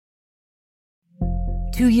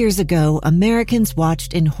2 years ago, Americans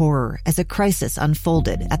watched in horror as a crisis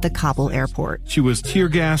unfolded at the Kabul airport. She was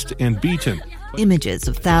tear-gassed and beaten. Images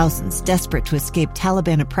of thousands desperate to escape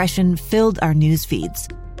Taliban oppression filled our news feeds.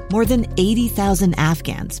 More than 80,000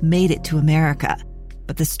 Afghans made it to America.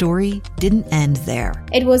 But the story didn't end there.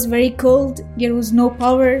 It was very cold. There was no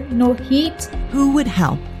power, no heat. Who would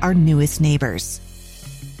help our newest neighbors?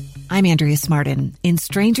 I'm Andrea Smartin. In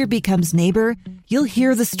Stranger Becomes Neighbor, you'll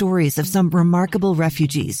hear the stories of some remarkable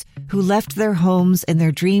refugees who left their homes and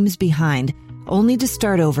their dreams behind, only to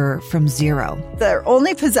start over from zero. Their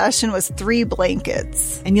only possession was 3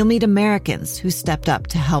 blankets. And you'll meet Americans who stepped up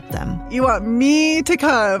to help them. You want me to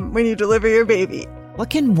come when you deliver your baby. What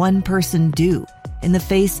can one person do in the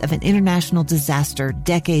face of an international disaster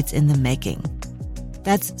decades in the making?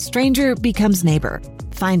 That's Stranger Becomes Neighbor.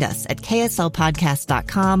 Find us at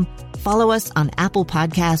kslpodcast.com. Follow us on Apple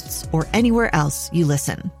Podcasts or anywhere else you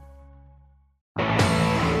listen.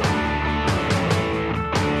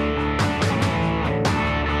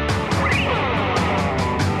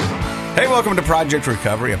 Hey, welcome to Project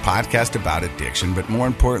Recovery, a podcast about addiction, but more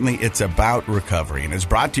importantly, it's about recovery, and it's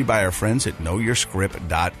brought to you by our friends at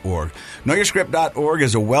KnowYourScript.org. KnowYourScript.org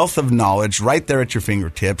is a wealth of knowledge right there at your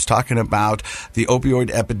fingertips, talking about the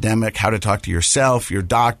opioid epidemic, how to talk to yourself, your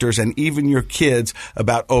doctors, and even your kids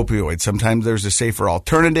about opioids. Sometimes there's a safer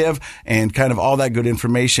alternative and kind of all that good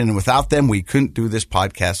information, and without them, we couldn't do this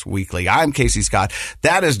podcast weekly. I'm Casey Scott.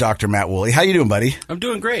 That is Dr. Matt Woolley. How you doing, buddy? I'm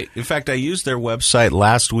doing great. In fact, I used their website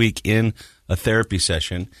last week in a therapy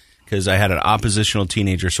session because I had an oppositional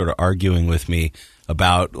teenager sort of arguing with me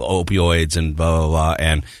about opioids and blah, blah, blah.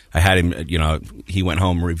 And I had him, he went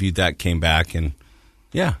home, reviewed that, came back, and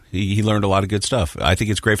yeah, he learned a lot of good stuff. I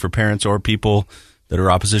think it's great for parents or people that are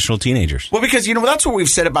oppositional teenagers. Well, because, that's what we've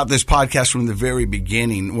said about this podcast from the very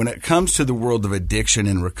beginning. When it comes to the world of addiction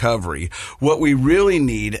and recovery, what we really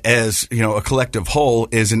need as, a collective whole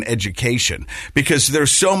is an education, because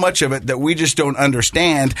there's so much of it that we just don't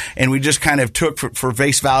understand, and we just kind of took for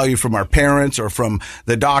face value from our parents or from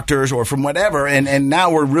the doctors or from whatever. And now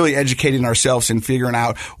we're really educating ourselves and figuring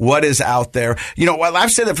out what is out there. While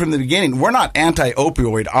I've said that from the beginning, we're not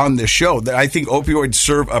anti-opioid on this show. I think opioids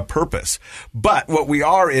serve a purpose, but what we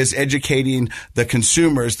are is educating the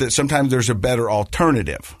consumers that sometimes there's a better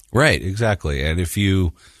alternative. Right, exactly. And if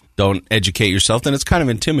you don't educate yourself, then it's kind of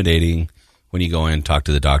intimidating when you go in and talk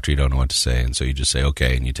to the doctor. You don't know what to say, and so you just say,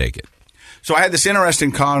 okay, and you take it. So I had this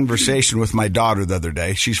interesting conversation with my daughter the other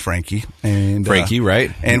day. She's Frankie. Frankie,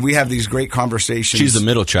 right? And we have these great conversations. She's the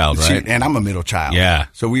middle child, right? And I'm a middle child. Yeah.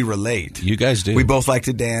 So we relate. You guys do. We both like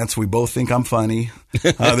to dance. We both think I'm funny.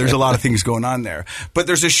 There's a lot of things going on there. But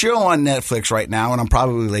there's a show on Netflix right now, and I'm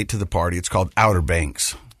probably late to the party. It's called Outer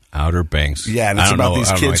Banks. Outer Banks. Yeah, and it's about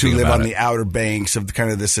these kids who live on the outer banks of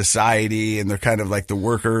the society, and they're kind of like the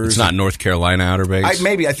workers. It's not North Carolina Outer Banks?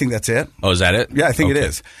 I think that's it. Oh, is that it? Yeah, I think it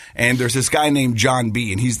is. And there's this guy named John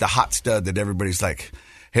B., and he's the hot stud that everybody's like,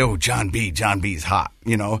 hey, John B's hot,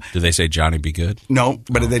 Do they say Johnny B. Good? No,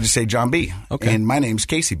 but they just say John B. Okay. And my name's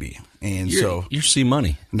Casey B. And you're C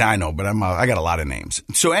Money. No, I know, but I got a lot of names.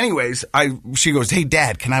 So anyways, she goes, hey,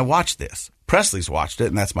 Dad, can I watch this? Presley's watched it,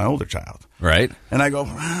 and that's my older child. Right. And I go,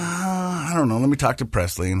 I don't know. Let me talk to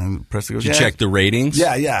Presley. And then Presley goes, Did you check the ratings?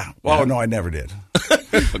 Yeah. Well, no, I never did.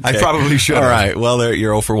 Okay. I probably should. All right. Well,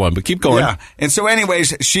 you're 0 for 1, but keep going. Yeah. And so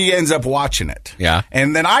anyways, she ends up watching it. Yeah.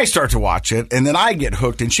 And then I start to watch it, and then I get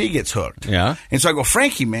hooked, and she gets hooked. Yeah. And so I go,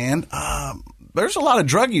 Frankie, man, there's a lot of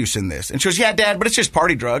drug use in this. And she goes, yeah, Dad, but it's just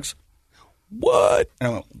party drugs. What? And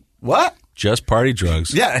I went, what? Just party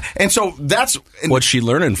drugs. Yeah. And so that's... What's she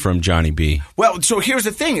learning from Johnny B? Well, so here's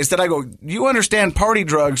the thing is that I go, you understand party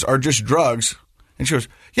drugs are just drugs? And she goes,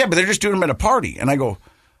 yeah, but they're just doing them at a party. And I go,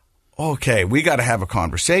 okay, we got to have a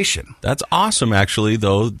conversation. That's awesome, actually,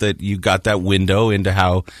 though, that you got that window into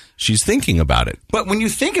how she's thinking about it. But when you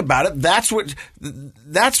think about it, that's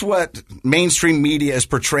what mainstream media is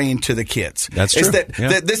portraying to the kids. That's true. Is that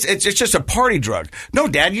it's just a party drug. No,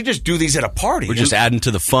 Dad, you just do these at a party. We're just adding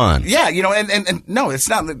to the fun. Yeah, and no, it's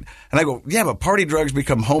not. And I go, yeah, but party drugs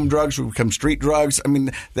become home drugs, become street drugs. I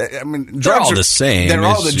mean, drugs they're all the same. They're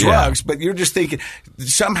all the drugs, but you're just thinking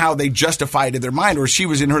somehow they justify it in their mind, or she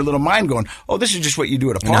was in her little mind going, oh, this is just what you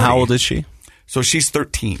do at a party. And how old is she? So she's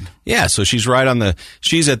 13. Yeah, so she's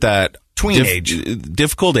she's at that tween age,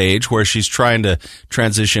 difficult age where she's trying to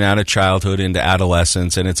transition out of childhood into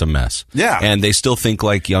adolescence, and it's a mess. Yeah. And they still think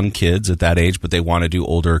like young kids at that age, but they want to do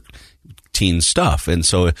older teen stuff. And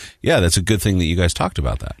so, yeah, that's a good thing that you guys talked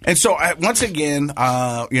about that. And so, once again,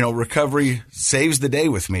 recovery saves the day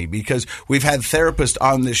with me, because we've had therapists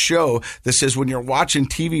on this show that says when you're watching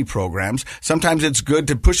TV programs, sometimes it's good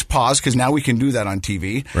to push pause, because now we can do that on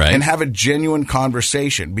TV, right, and have a genuine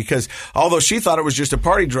conversation. Because although she thought it was just a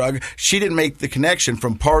party drug, she didn't make the connection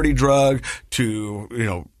from party drug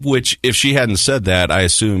to, Which, if she hadn't said that, I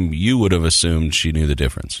assume you would have assumed she knew the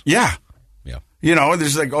difference. Yeah. Yeah.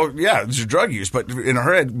 There's like, oh, yeah, it's drug use. But in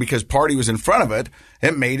her head, because party was in front of it,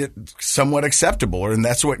 it made it somewhat acceptable. And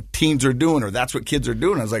that's what teens are doing, or that's what kids are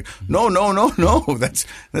doing. I was like, no.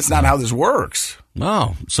 That's not how this works.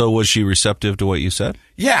 Oh, so was she receptive to what you said?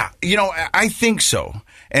 Yeah. I think so.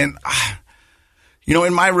 And,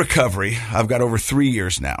 in my recovery, I've got over 3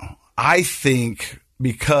 years now. I think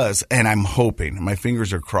because, and I'm hoping, my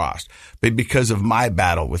fingers are crossed, but because of my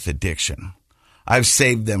battle with addiction, I've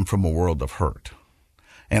saved them from a world of hurt.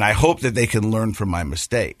 And I hope that they can learn from my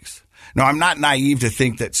mistakes. Now, I'm not naive to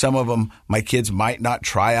think that some of them, my kids, might not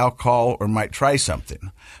try alcohol or might try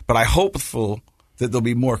something. But I'm hopeful that they'll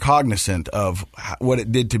be more cognizant of what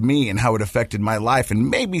it did to me and how it affected my life, and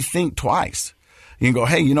maybe think twice. You can go,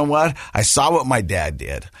 hey, you know what? I saw what my dad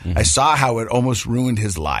did. Mm-hmm. I saw how it almost ruined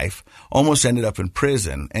his life, almost ended up in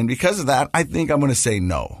prison. And because of that, I think I'm going to say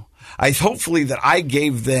no. Hopefully that I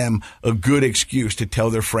gave them a good excuse to tell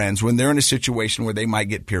their friends when they're in a situation where they might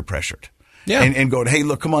get peer pressured. Yeah. And go, hey,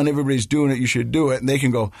 look, come on, everybody's doing it. You should do it. And they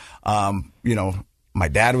can go, my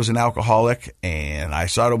dad was an alcoholic and I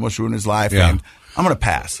saw it almost ruin his life. Yeah. And I'm going to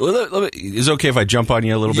pass. Well, is it okay if I jump on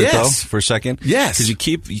you a little bit, though, for a second? Yes. Because you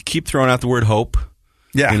keep throwing out the word hope.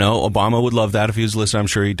 Yeah. Obama would love that if he was listening. I'm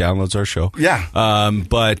sure he downloads our show. Yeah.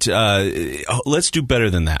 But let's do better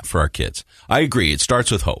than that for our kids. I agree. It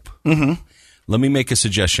starts with hope. Mm-hmm. Let me make a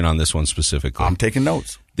suggestion on this one specifically. I'm taking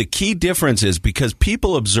notes. The key difference is because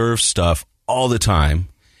people observe stuff all the time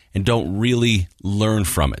and don't really learn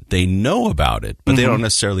from it. They know about it, but they don't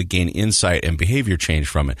necessarily gain insight and behavior change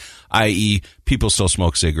from it, i.e., people still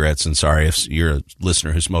smoke cigarettes. And sorry if you're a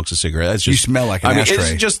listener who smokes a cigarette. That's just, you smell like an ashtray.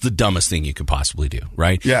 It's just the dumbest thing you could possibly do,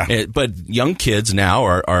 right? Yeah. But young kids now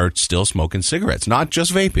are still smoking cigarettes, not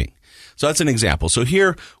just vaping. So that's an example. So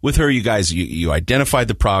here with her, you guys, you identified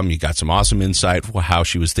the problem. You got some awesome insight for how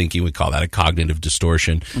she was thinking. We call that a cognitive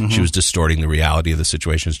distortion. Mm-hmm. She was distorting the reality of the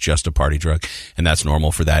situation. It's just a party drug, and that's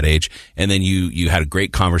normal for that age. And then you had a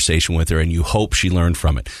great conversation with her, and you hope she learned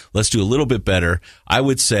from it. Let's do a little bit better. I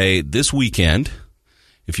would say this weekend,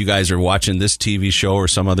 if you guys are watching this TV show or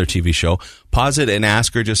some other TV show, pause it and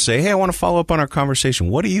ask her, just say, hey, I want to follow up on our conversation.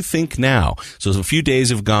 What do you think now? So a few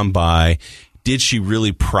days have gone by. Did she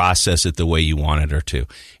really process it the way you wanted her to?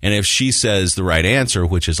 And if she says the right answer,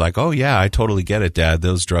 which is like, oh, yeah, I totally get it, Dad,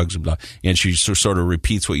 those drugs, and she sort of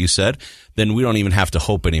repeats what you said, then we don't even have to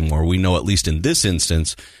hope anymore. We know, at least in this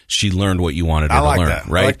instance, she learned what you wanted her to learn. That.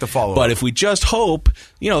 Right? I like the follow-up. But if we just hope,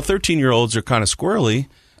 13-year-olds are kind of squirrely.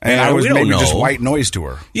 And I was maybe just white noise to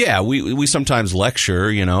her. Yeah, we sometimes lecture,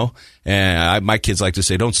 and my kids like to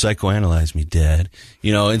say, don't psychoanalyze me, Dad.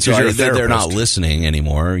 And so they're not listening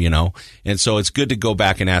anymore, And so it's good to go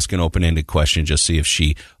back and ask an open-ended question, just see if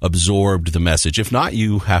she absorbed the message. If not,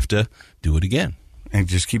 you have to do it again. And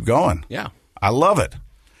just keep going. Yeah. I love it.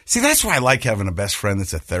 See, that's why I like having a best friend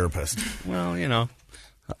that's a therapist. Well,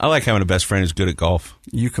 I like having a best friend who's good at golf.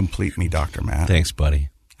 You complete me, Dr. Matt. Thanks, buddy.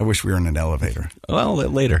 I wish we were in an elevator. Well,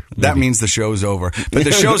 later. Maybe. That means the show's over. But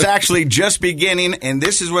the show's actually just beginning, and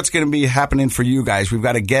this is what's going to be happening for you guys. We've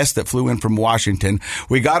got a guest that flew in from Washington.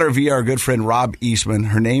 We got her via our good friend Rob Eastman.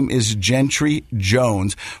 Her name is Gentry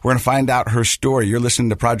Jones. We're going to find out her story. You're listening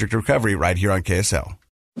to Project Recovery right here on KSL.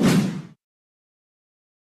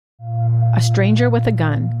 A stranger with a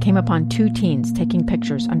gun came upon two teens taking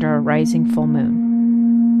pictures under a rising full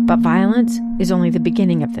moon. But violence is only the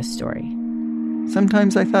beginning of this story.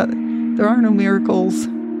 Sometimes I thought, there are no miracles.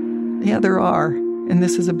 Yeah, there are, and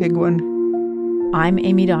this is a big one. I'm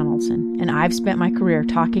Amy Donaldson, and I've spent my career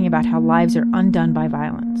talking about how lives are undone by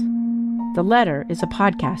violence. The Letter is a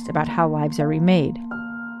podcast about how lives are remade.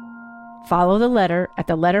 Follow The Letter at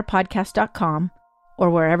theletterpodcast.com or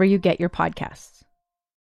wherever you get your podcasts.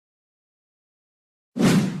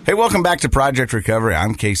 Hey, welcome back to Project Recovery.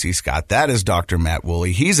 I'm Casey Scott. That is Dr. Matt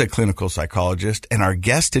Woolley. He's a clinical psychologist, and our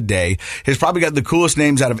guest today has probably got the coolest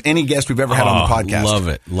names out of any guest we've ever had on the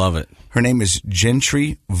podcast. Love it. Her name is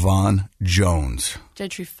Gentry Vaughn Jones.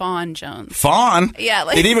 Gentry Fawn Jones. Fawn? Yeah.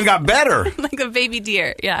 It even got better. Like a baby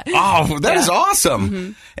deer, yeah. Oh, that is awesome.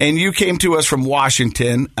 Mm-hmm. And you came to us from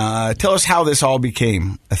Washington. Tell us how this all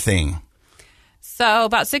became a thing. So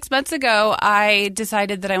about 6 months ago, I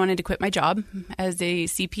decided that I wanted to quit my job as a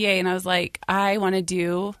CPA, and I was like, I want to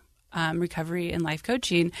do recovery and life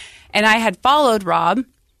coaching. And I had followed Rob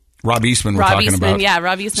Eastman, we're Rob talking Eastman, about. yeah,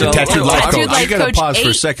 Rob Eastman. So tattooed life coach. I'm going to Coach pause for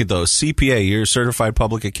a 8. second, though. CPA, you're a certified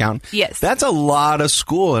public accountant. Yes. That's a lot of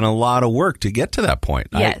school and a lot of work to get to that point.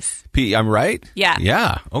 Yes. I'm right? Yeah.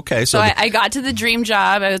 Yeah. Okay. So I got to the dream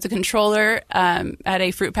job. I was a controller at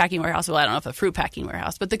a fruit packing warehouse. Well, I don't know if a fruit packing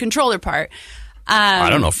warehouse, but the controller part. I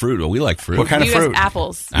don't know fruit. We like fruit. What kind of US fruit?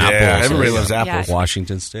 Apples. Yeah, everybody loves apples. Yeah.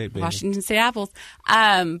 Washington State, baby. Washington State apples.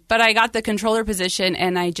 But I got the controller position,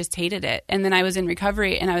 and I just hated it. And then I was in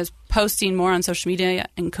recovery, and I was posting more on social media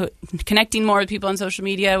and connecting more with people on social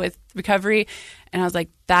media with recovery. And I was like,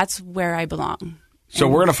 that's where I belong. So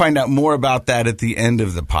we're going to find out more about that at the end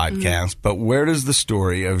of the podcast. But where does the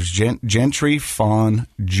story of Gentry Fawn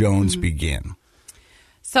Jones begin?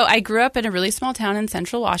 So I grew up in a really small town in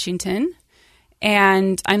central Washington.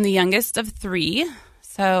 And I'm the youngest of 3.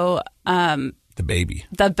 So the baby.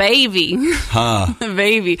 The baby. Huh. The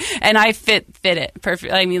baby. And I fit it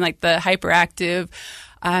perfect. I mean, like the hyperactive,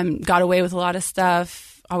 got away with a lot of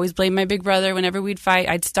stuff. Always blamed my big brother whenever we'd fight.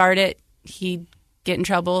 I'd start it. He'd get in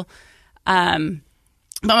trouble.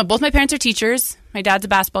 But both my parents are teachers. My dad's a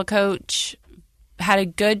basketball coach. Had a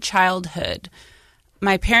good childhood.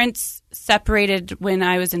 My parents separated when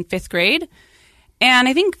I was in 5th grade. And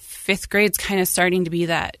I think 5th grade's kind of starting to be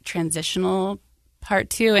that transitional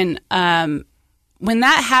part too. And when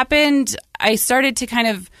that happened, I started to kind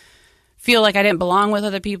of feel like I didn't belong with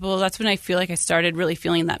other people. That's when I feel like I started really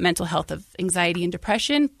feeling that mental health of anxiety and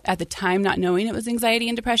depression. At the time, not knowing it was anxiety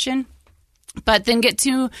and depression. But then get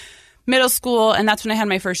to middle school, and that's when I had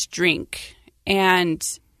my first drink. And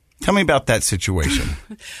tell me about that situation.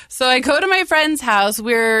 So I go to my friend's house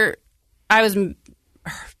where I was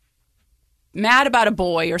mad about a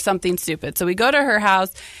boy or something stupid. So we go to her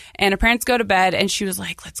house, and her parents go to bed, and she was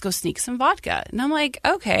like, let's go sneak some vodka. And I'm like,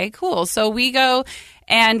 okay, cool. So we go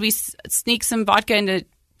and we sneak some vodka into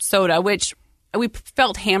soda, which we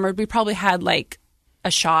felt hammered. We probably had like a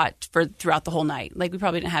shot throughout the whole night. Like we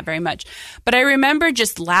probably didn't have very much. But I remember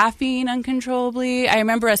just laughing uncontrollably. I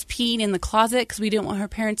remember us peeing in the closet because we didn't want her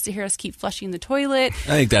parents to hear us keep flushing the toilet.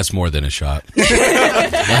 I think that's more than a shot.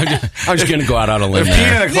 I'm just going to go out on a limb. If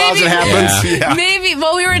peeing in a closet happens, yeah. Maybe.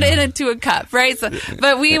 Well, we were in it to a cup, right? So,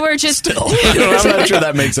 but we were just still. I'm not sure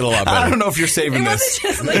that makes it a lot better. I don't know if you're saving this.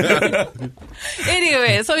 Just like,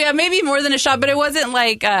 anyway, so yeah, maybe more than a shot, but it wasn't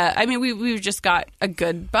like. I mean, we just got a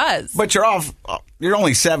good buzz. But you're off. You're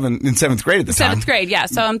only in 7th grade at the time. 7th grade, yeah.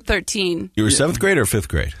 So I'm 13. You were 7th grade or 5th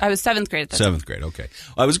grade? I was 7th grade at the time. 7th grade, okay.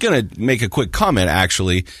 I was going to make a quick comment,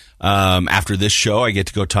 actually. After this show, I get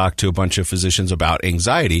to go talk to a bunch of physicians about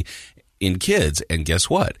anxiety in kids. And guess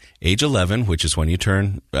what? Age 11, which is when you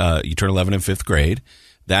turn 11 in 5th grade,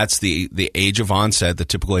 that's the age of onset, the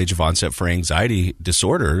typical age of onset for anxiety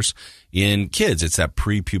disorders in kids. It's that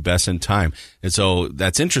prepubescent time. And so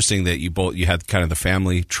that's interesting that you had kind of the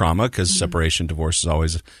family trauma because separation, divorce is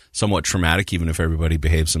always somewhat traumatic, even if everybody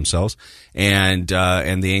behaves themselves. And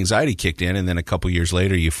the anxiety kicked in. And then a couple years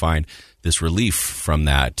later, you find this relief from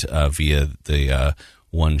that via the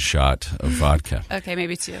one shot of vodka. Okay,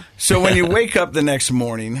 maybe 2. So when you wake up the next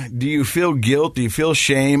morning, do you feel guilt? Do you feel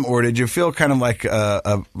shame? Or did you feel kind of like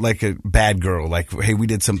a bad girl? Like, hey, we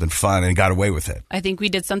did something fun and got away with it? I think we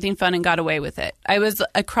did something fun and got away with it. I was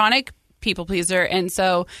a chronic people pleaser, and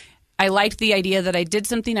so I liked the idea that I did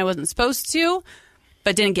something I wasn't supposed to,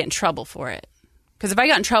 but didn't get in trouble for it. Because if I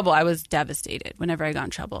got in trouble, I was devastated whenever I got in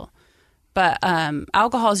trouble. But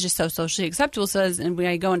alcohol is just so socially acceptable. So when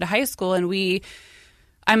I go into high school and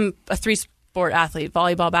I'm a 3-sport athlete,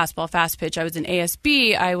 volleyball, basketball, fast pitch. I was in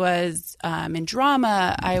ASB. I was in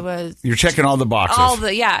drama. You're checking all the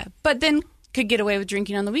boxes. Yeah. But then could get away with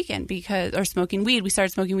drinking on the weekend or smoking weed. We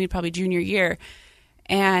started smoking weed probably junior year.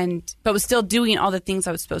 But was still doing all the things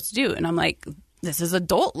I was supposed to do. And I'm like, this is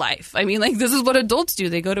adult life. I mean, like, this is what adults do.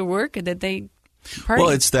 They go to work and then they party. Well,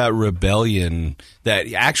 it's that rebellion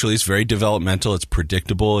that actually is very developmental. It's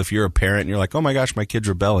predictable. If you're a parent and you're like, oh my gosh, my kid's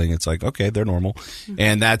rebelling, it's like, okay, they're normal.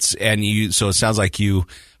 Mm-hmm. So it sounds like you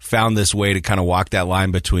found this way to kind of walk that line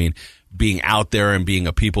between being out there and being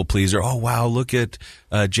a people pleaser. Oh, wow, look at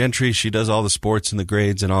Gentry. She does all the sports and the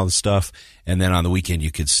grades and all the stuff. And then on the weekend, you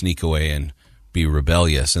could sneak away and be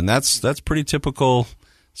rebellious. And that's pretty typical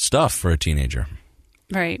stuff for a teenager.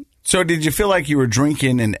 Right. So did you feel like you were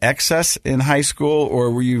drinking in excess in high school,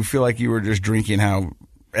 or were you feel like you were just drinking how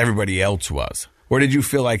everybody else was? Or did you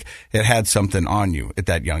feel like it had something on you at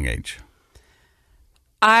that young age?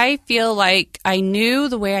 I feel like I knew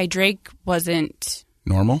the way I drank wasn't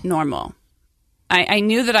normal. I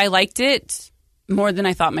knew that I liked it more than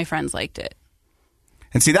I thought my friends liked it.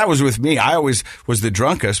 And see, that was with me. I always was the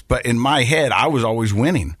drunkest, but in my head, I was always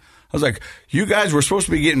winning. was like, you guys were supposed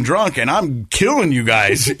to be getting drunk, and I'm killing you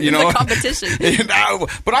guys. You know, it's a competition.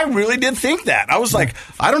 But I really did think that. I was like,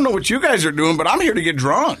 I don't know what you guys are doing, but I'm here to get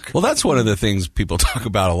drunk. Well, that's one of the things people talk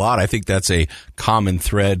about a lot. I think that's a common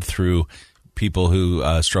thread through people who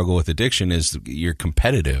struggle with addiction is you're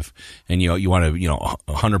competitive, and you want to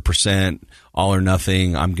 100% all or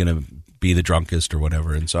nothing. I'm going to be the drunkest or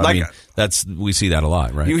whatever. And so, I mean, we see that a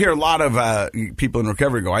lot, right? You hear a lot of people in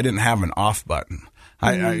recovery go, I didn't have an off button.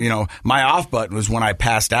 My off button was when I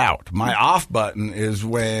passed out. My off button is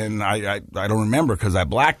when I don't remember because I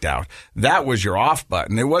blacked out. That was your off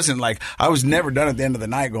button. It wasn't like I was never done at the end of the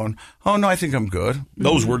night going, oh, no, I think I'm good.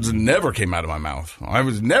 Those words never came out of my mouth. I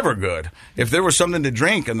was never good. If there was something to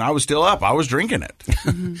drink and I was still up, I was drinking it.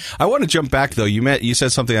 I want to jump back, though. You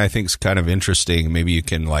said something I think is kind of interesting. Maybe you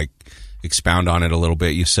can expound on it a little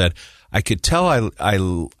bit. You said, I could tell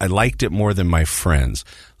I liked it more than my friends.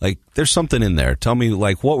 Like, there's something in there. Tell me,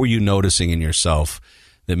 what were you noticing in yourself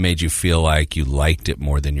that made you feel like you liked it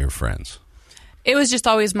more than your friends? It was just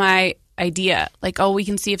always my idea. Like, oh, we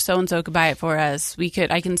can see if so-and-so could buy it for us.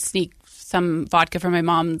 I can sneak some vodka from my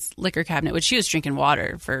mom's liquor cabinet, which she was drinking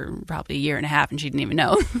water for probably a year and a half, and she didn't even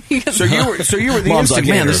know. So you were the Mom's instigator. like,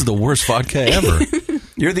 man, this is the worst vodka ever.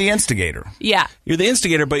 You're the instigator. Yeah. You're the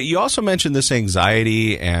instigator, but you also mentioned this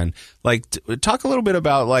anxiety and talk a little bit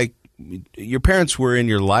about your parents were in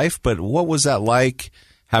your life, but what was that like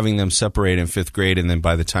having them separate in 5th grade, and then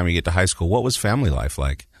by the time you get to high school, what was family life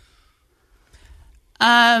like?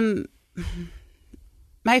 My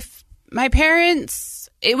parents,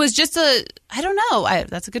 it was just I don't know.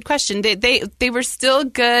 That's a good question. They were still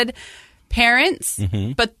good parents,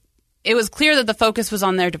 but it was clear that the focus was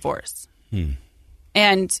on their divorce.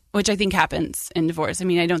 And which I think happens in divorce. I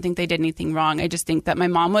mean, I don't think they did anything wrong. I just think that my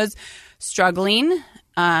mom was struggling,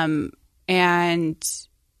 and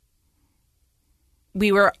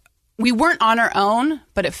we weren't on our own,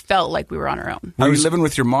 but it felt like we were on our own. Were you living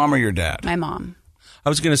with your mom or your dad? My mom. I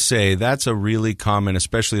was going to say that's a really common,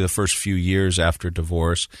 especially the first few years after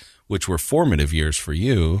divorce, which were formative years for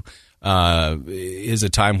you, is a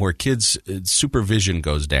time where kids' supervision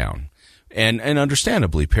goes down. And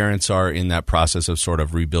understandably, parents are in that process of sort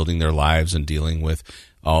of rebuilding their lives and dealing with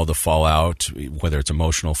all the fallout, whether it's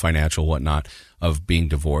emotional, financial, whatnot, of being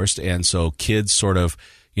divorced. And so kids sort of,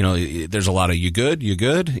 there's a lot of you good,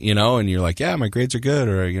 and you're like, yeah, my grades are good,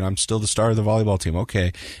 or, I'm still the star of the volleyball team.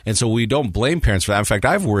 Okay. And so we don't blame parents for that. In fact,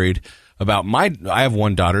 I've worried about I have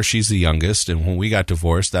one daughter, she's the youngest, and when we got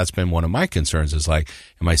divorced, that's been one of my concerns is am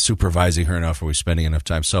I supervising her enough? Are we spending enough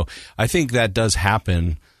time? So I think that does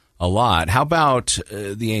happen a lot. How about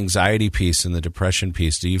the anxiety piece and the depression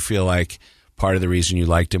piece? Do you feel like part of the reason you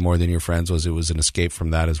liked it more than your friends was it was an escape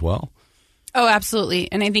from that as well? Oh,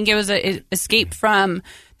 absolutely. And I think it was an escape from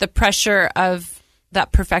the pressure of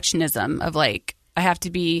that perfectionism of I have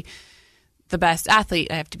to be the best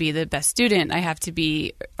athlete. I have to be the best student. I have to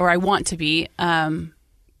be, or I want to be,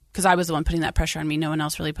 because I was the one putting that pressure on me. No one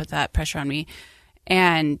else really put that pressure on me.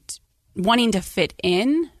 And wanting to fit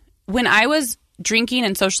in. When I was drinking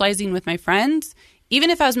and socializing with my friends, even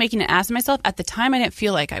if I was making an ass of myself, at the time I didn't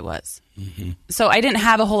feel like I was. So I didn't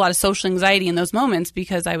have a whole lot of social anxiety in those moments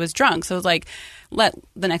because I was drunk. So it was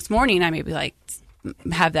the next morning I maybe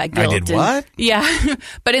have that guilt. I did what? Yeah.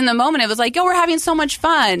 But in the moment it was like, yo, we're having so much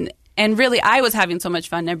fun. And really I was having so much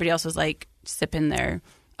fun. Everybody else was sipping their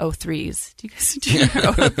 03s. Do you guys do your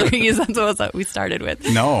 03s? That's what we started with.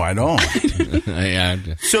 No, I don't. Yeah.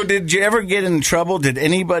 So did you ever get in trouble? Did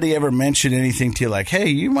anybody ever mention anything to you hey,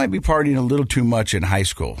 you might be partying a little too much in high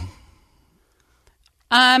school?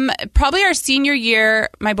 Probably our senior year,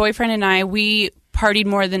 my boyfriend and I, we partied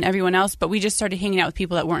more than everyone else, but we just started hanging out with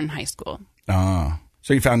people that weren't in high school. So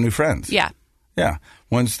you found new friends? Yeah. Yeah.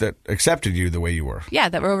 Ones that accepted you the way you were. Yeah,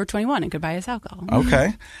 that were over 21 and could buy us alcohol.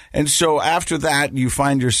 Okay. And so after that, you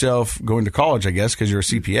find yourself going to college, I guess, because you're a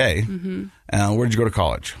CPA. Mm-hmm. Where did you go to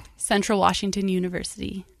college? Central Washington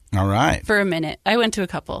University. All right. For a minute. I went to a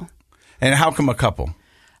couple. And how come a couple?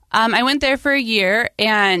 I went there for a year,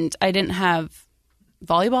 and I didn't have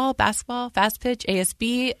volleyball, basketball, fast pitch,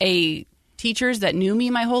 ASB, teachers that knew me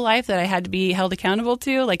my whole life that I had to be held accountable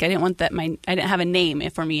to. I didn't want that. I didn't have a name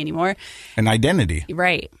for me anymore. An identity.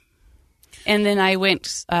 Right. And then I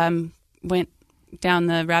went down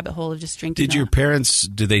the rabbit hole of just drinking. Did your parents,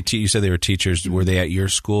 you said they were teachers, were they at your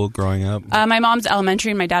school growing up? My mom's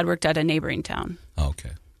elementary and my dad worked at a neighboring town.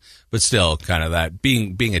 Okay. But still kind of that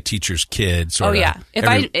being a teacher's kid sort of. Oh yeah.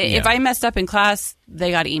 If I messed up in class, they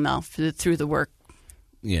got an email through the work.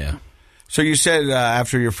 Yeah. So you said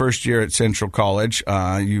after your first year at Central College,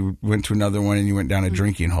 you went to another one and you went down a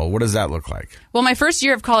drinking hole. What does that look like? Well, my first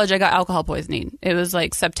year of college, I got alcohol poisoning. It was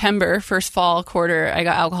like September, first fall quarter, I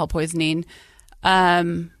got alcohol poisoning.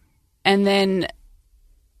 And then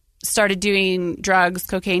started doing drugs,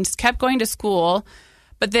 cocaine, just kept going to school,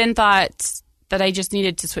 but then thought that I just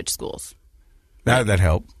needed to switch schools. That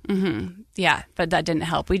helped. Mm-hmm. Yeah, but that didn't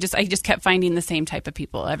help. I just kept finding the same type of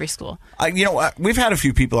people every school. We've had a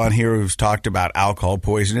few people on here who've talked about alcohol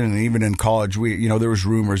poisoning, and even in college, there was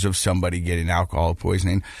rumors of somebody getting alcohol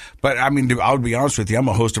poisoning. But I mean, I would be honest with you, I'm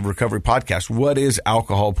a host of a recovery podcast. What is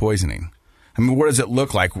alcohol poisoning? I mean, what does it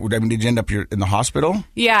look like? I mean, did you end up in the hospital?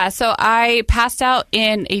 Yeah, so I passed out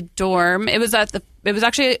in a dorm. It was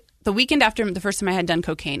actually the weekend after the first time I had done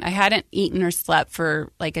cocaine. I hadn't eaten or slept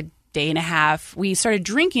for like a day and a half. We started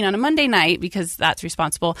drinking on a Monday night because that's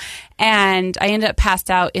responsible. And I ended up passed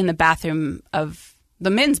out in the bathroom of the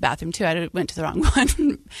men's bathroom too. I went to the wrong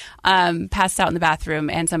one. Passed out in the bathroom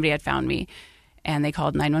and somebody had found me and they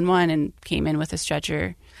called 911 and came in with a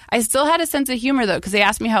stretcher. I still had a sense of humor though because they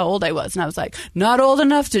asked me how old I was and I was like, not old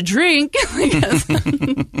enough to drink.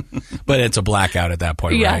 But it's a blackout at that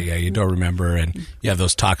point, Yeah. right? Yeah, you don't remember and you have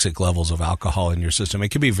those toxic levels of alcohol in your system. It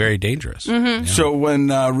can be very dangerous. Mm-hmm. Yeah. So when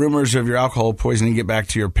rumors of your alcohol poisoning get back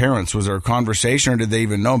to your parents, was there a conversation or did they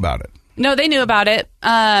even know about it? No, they knew about it.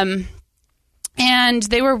 And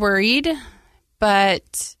they were worried,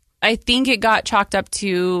 but I think it got chalked up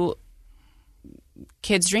to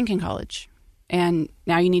kids drink in college. And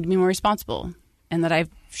now you need to be more responsible. And that I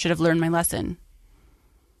should have learned my lesson.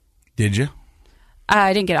 Did you?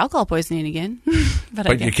 I didn't get alcohol poisoning again.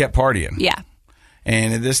 but you kept partying? Yeah.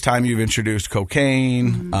 And at this time you've introduced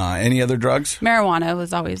cocaine, any other drugs? Marijuana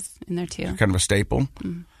was always in there too. Kind of a staple.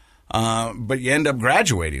 Mm-hmm. But you end up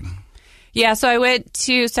graduating. Yeah, so I went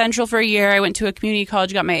to Central for a year. I went to a community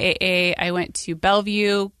college, got my AA. I went to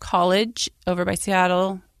Bellevue College over by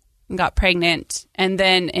Seattle and got pregnant, and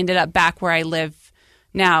then ended up back where I live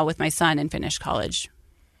now with my son and finished college.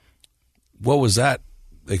 What was that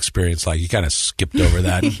experience like? You kind of skipped over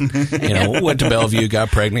that. Went to Bellevue,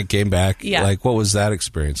 got pregnant, came back. Yeah. Like, what was that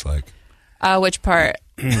experience like? Which part?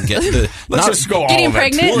 Let's just go all getting of it.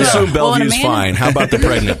 pregnant? We'll assume Well, Bellevue's when a man- fine. How about the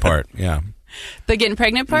pregnant part? Yeah. The getting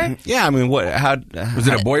pregnant part? Yeah, I mean, Was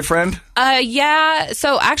it a boyfriend? Yeah.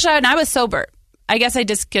 So actually, when I was sober, I guess I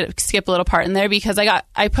just skip a little part in there because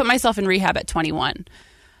I put myself in rehab at 21.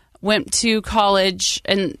 Went to college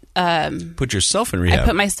and put yourself in rehab. I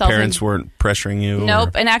put myself Parents weren't pressuring you? Nope.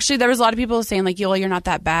 Or? And actually, there was a lot of people saying like, "Yo, you're not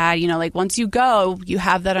that bad." Like once you go, you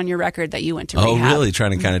have that on your record that you went to rehab. Oh, really?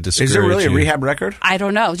 Trying to kind of discourage Is there really you? a rehab record? I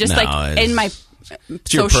don't know. Just No, like in my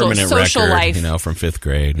It's your social permanent record, life. from fifth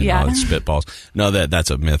grade and Yeah. all that spitballs. No,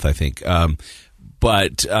 that's a myth, I think.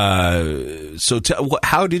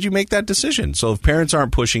 How did you make that decision? So if parents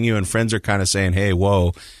aren't pushing you and friends are kind of saying, hey,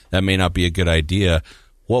 whoa, that may not be a good idea,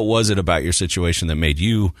 what was it about your situation that made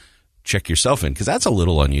you check yourself in? Because that's a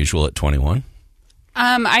little unusual at 21.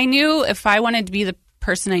 I knew if I wanted to be the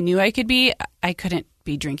person I knew I could be, I couldn't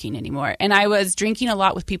be drinking anymore. And I was drinking a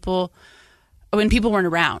lot with people when people weren't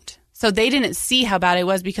around. So they didn't see how bad I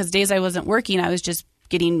was because days I wasn't working, I was just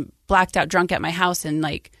getting blacked out drunk at my house and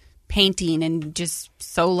like painting and just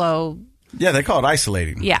solo. Yeah, they call it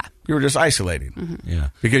isolating. Yeah. You were just isolating. Mm-hmm. Yeah.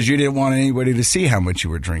 Because you didn't want anybody to see how much you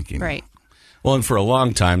were drinking. Right. Well, and for a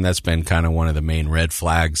long time, that's been kind of one of the main red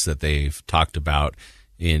flags that they've talked about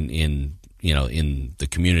in the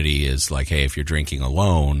community is like, hey, if you're drinking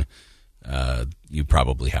alone, you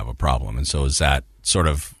probably have a problem. And so is that sort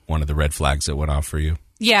of one of the red flags that went off for you?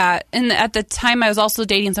 Yeah. And at the time, I was also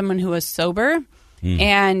dating someone who was sober.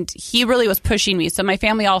 And he really was pushing me. So my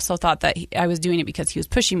family also thought that I was doing it because he was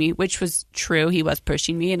pushing me, which was true. He was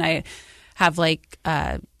pushing me. And I have like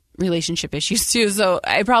relationship issues too. So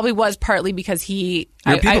I probably was partly because You're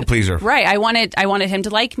a people pleaser. Right. I wanted him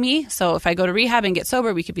to like me. So if I go to rehab and get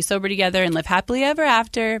sober, we could be sober together and live happily ever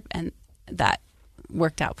after. And that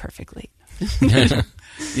worked out perfectly.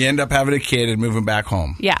 You end up having a kid and moving back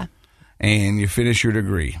home. Yeah. And you finish your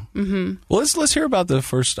degree. Mm-hmm. Well, let's hear about the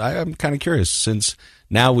first. I'm kind of curious since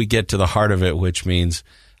now we get to the heart of it, which means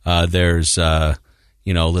there's a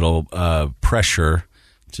little pressure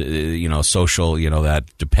to social, that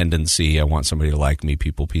dependency. I want somebody to like me,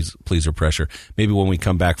 people pleaser pressure. Maybe when we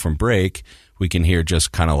come back from break, we can hear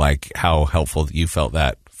just kind of like how helpful you felt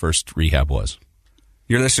that first rehab was.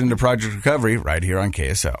 You're listening to Project Recovery right here on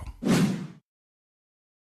KSL.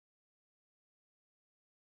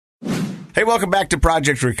 Hey, welcome back to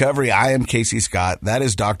Project Recovery. I am Casey Scott. That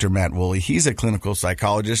is Dr. Matt Woolley. He's a clinical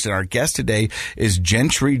psychologist, and our guest today is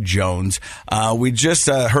Gentry Jones. We just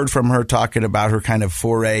heard from her talking about her kind of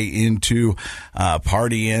foray into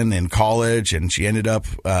partying in college, and she ended up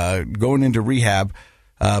going into rehab.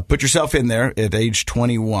 Put yourself in there at age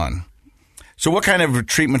 21. So what kind of a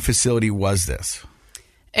treatment facility was this?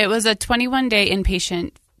 It was a 21-day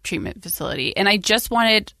inpatient treatment facility, and I just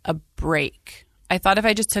wanted a break. I thought if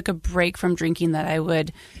I just took a break from drinking that I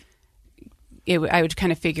would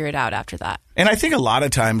kind of figure it out after that. And I think a lot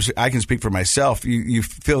of times, I can speak for myself, you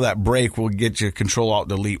feel that break will get you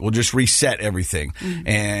Control-Alt-Delete. We'll just reset everything. Mm-hmm.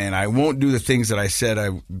 And I won't do the things that I said I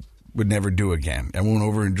would never do again. I won't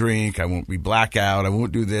over and drink. I won't be blackout. I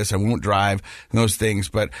won't do this. I won't drive, and those things.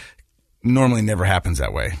 But normally never happens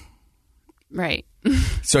that way. Right.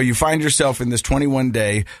 So you find yourself in this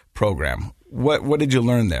 21-day program. What did you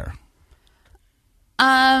learn there?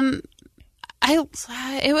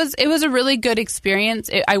 It was a really good experience.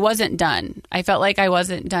 I wasn't done. I felt like I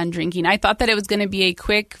wasn't done drinking. I thought that it was going to be a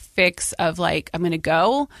quick fix of like, I'm going to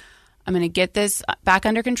get this back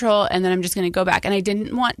under control, and then I'm just going to go back. And I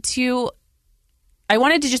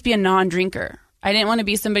wanted to just be a non-drinker. I didn't want to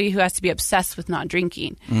be somebody who has to be obsessed with not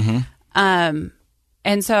drinking. Mm-hmm.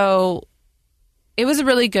 And so it was a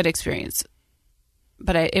really good experience,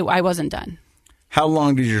 but I wasn't done. How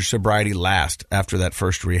long did your sobriety last after that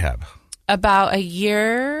first rehab? About a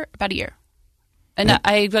year. And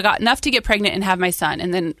I got enough to get pregnant and have my son.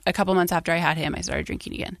 And then a couple months after I had him, I started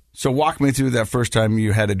drinking again. So walk me through that first time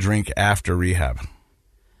you had a drink after rehab.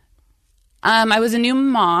 I was a new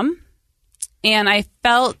mom, and I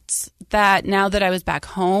felt that now that I was back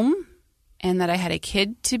home and that I had a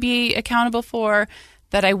kid to be accountable for,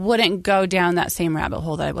 that I wouldn't go down that same rabbit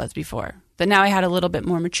hole that I was before. That now I had a little bit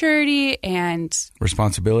more maturity and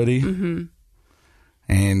responsibility. Mm-hmm.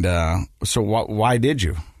 And so why did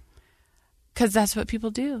you? Because that's what people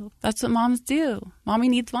do. That's what moms do. Mommy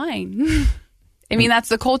needs wine. I mean, that's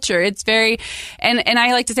the culture. It's very, and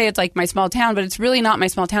I like to say it's like my small town, but it's really not my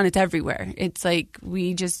small town. It's everywhere. It's like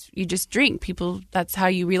you just drink. People, that's how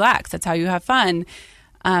you relax. That's how you have fun.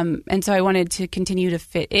 And so I wanted to continue to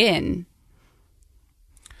fit in.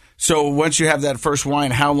 So once you have that first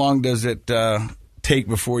wine, how long does it take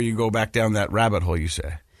before you go back down that rabbit hole, you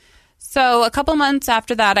say? So a couple months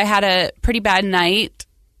after that, I had a pretty bad night,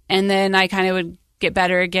 and then I kind of would get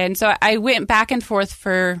better again. So I went back and forth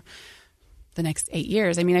for the next 8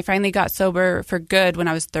 years. I mean, I finally got sober for good when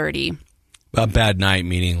I was 30. A bad night,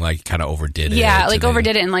 meaning like kind of overdid it. Yeah, like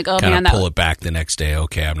overdid it and like, oh man. Pull it back the next day.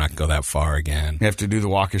 Okay, I'm not going to go that far again. You have to do the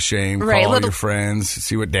walk of shame, right, call all your friends,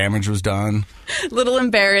 see what damage was done. Little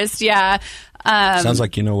embarrassed, yeah. Sounds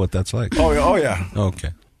like you know what that's like. Oh yeah. Okay.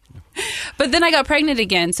 But then I got pregnant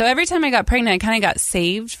again. So every time I got pregnant, I kind of got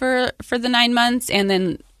saved for the 9 months, and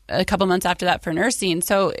then a couple months after that for nursing.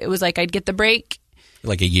 So it was like I'd get the break.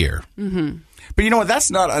 Like a year. Mm-hmm. But you know what?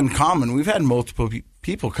 That's not uncommon. We've had multiple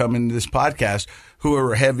people come into this podcast who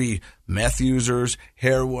are heavy meth users,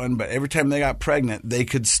 heroin, but every time they got pregnant, they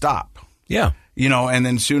could stop. Yeah. You know, and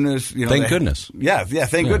then soon as, you know. Thank goodness. Yeah,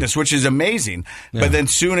 thank goodness, which is amazing. Yeah. But then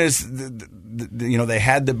soon as, you know, they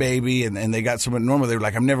had the baby and they got someone normal, they were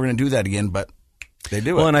like, I'm never going to do that again, but they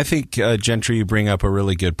do it. Well, and I think, Gentry, you bring up a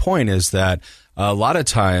really good point, is that a lot of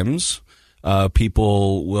times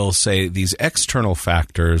people will say these external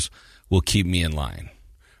factors will keep me in line,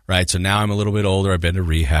 right? So now I'm a little bit older. I've been to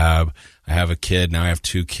rehab. I have a kid. Now I have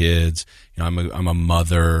 2 kids. You know, I'm a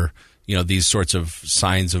mother. You know, these sorts of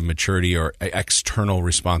signs of maturity or external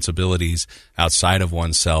responsibilities outside of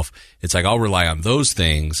oneself. It's like I'll rely on those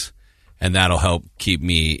things, and that'll help keep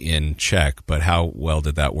me in check. But how well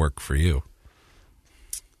did that work for you?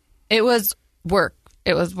 It was work.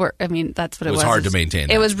 It was work. I mean, that's what it was. It was hard to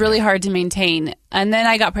maintain. It was really hard to maintain. And then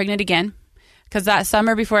I got pregnant again. Because that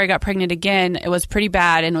summer before I got pregnant again, it was pretty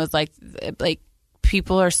bad, and it was like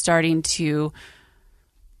people are starting to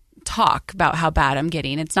talk about how bad I'm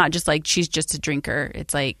getting. It's not just like she's just a drinker.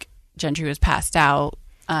 It's like Gentry was passed out.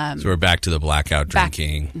 So we're back to the blackout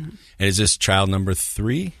drinking. Mm-hmm. And is this child number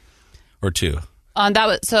 3 or 2? I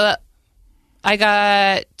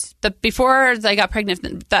got before I got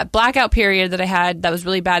pregnant, that blackout period that I had that was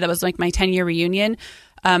really bad. That was like my 10-year reunion.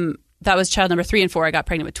 That was child number 3 and 4. I got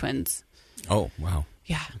pregnant with twins. Oh, wow.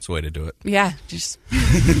 Yeah. That's the way to do it. Yeah. Just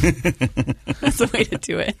that's the way to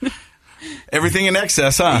do it. Everything in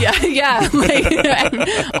excess, huh? Yeah.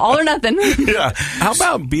 Like, all or nothing. Yeah. How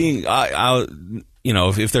about being, you know,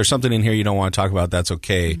 if there's something in here you don't want to talk about, that's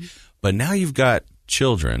okay. Mm-hmm. But now you've got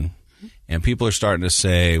children, and people are starting to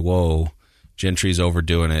say, whoa, Gentry's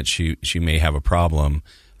overdoing it. She may have a problem.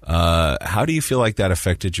 How do you feel like that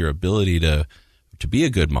affected your ability to be a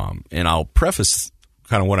good mom? And I'll preface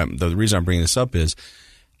kind of the reason I'm bringing this up is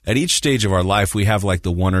at each stage of our life, we have like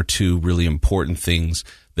the one or two really important things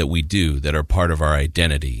that we do that are part of our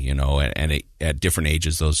identity, and at different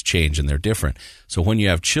ages, those change and they're different. So when you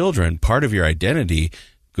have children, part of your identity,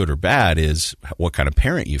 good or bad, is what kind of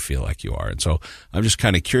parent you feel like you are. And so I'm just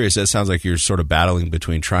kind of curious. That sounds like you're sort of battling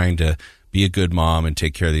between trying to be a good mom and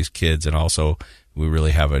take care of these kids, and also we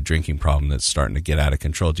really have a drinking problem that's starting to get out of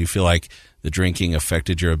control. Do you feel like the drinking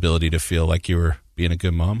affected your ability to feel like you were being a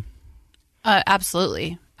good mom?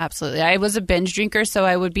 Absolutely. Absolutely. I was a binge drinker, so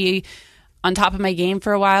I would be on top of my game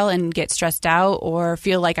for a while and get stressed out or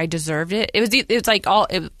feel like I deserved it. It's like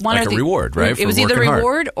one like a reward, right? It was either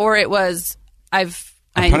reward or it was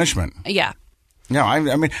punishment. Yeah. No, I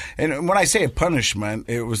mean, and when I say a punishment,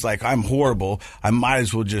 it was like, I'm horrible. I might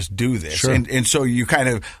as well just do this. Sure. And so you kind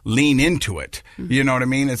of lean into it. Mm-hmm. You know what I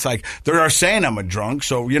mean? It's like, they are saying I'm a drunk,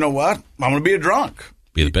 so you know what? I'm going to be a drunk.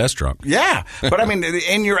 Be the best drunk. Yeah. But I mean,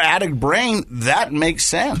 in your addict brain, that makes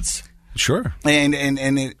sense. Sure. And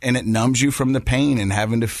it numbs you from the pain and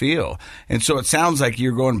having to feel. And so it sounds like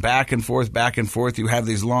you're going back and forth, back and forth. You have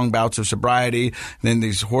these long bouts of sobriety, then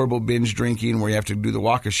these horrible binge drinking where you have to do the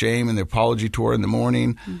walk of shame and the apology tour in the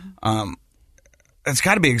morning. Mm-hmm. It's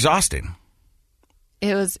got to be exhausting.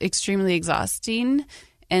 It was extremely exhausting.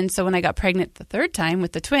 And so when I got pregnant the third time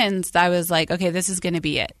with the twins, I was like, okay, this is going to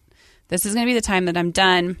be it. This is going to be the time that I'm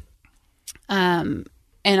done. And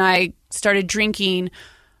I started drinking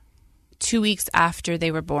 2 weeks after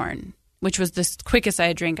they were born, which was the quickest I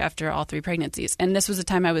had drank after all 3 pregnancies. And this was a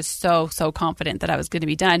time I was so confident that I was going to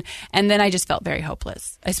be done. And then I just felt very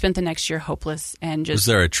hopeless. I spent the next year hopeless and just... Was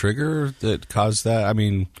there a trigger that caused that? I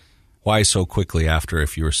mean, why so quickly after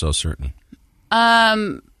if you were so certain?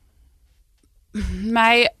 My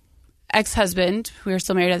ex-husband, we were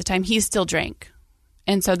still married at the time, he still drank.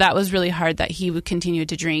 And so that was really hard that he would continue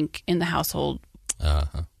to drink in the household.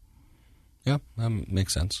 Uh-huh. Yeah, that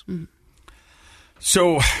makes sense. Mm-hmm.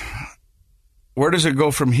 So where does it go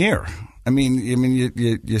from here? I mean,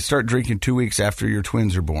 you start drinking 2 weeks after your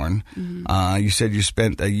twins are born. Mm-hmm. You said you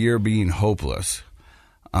spent a year being hopeless.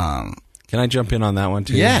 Can I jump in on that one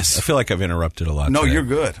too? Yes. I feel like I've interrupted a lot. No, today. You're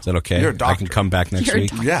good. Is that okay? You're a doctor. I can come back next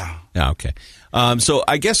week? Yeah. Yeah, okay. So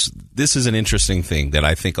I guess this is an interesting thing that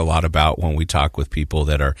I think a lot about when we talk with people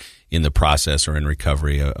that are in the process or in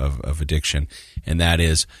recovery of addiction, and that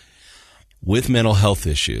is with mental health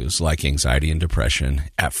issues like anxiety and depression,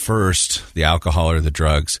 at first the alcohol or the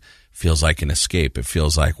drugs feels like an escape. It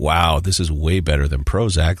feels like, wow, this is way better than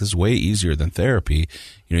Prozac. This is way easier than therapy.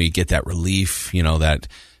 You get that relief,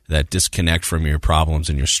 that disconnect from your problems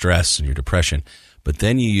and your stress and your depression. But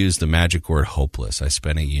then you use the magic word hopeless. I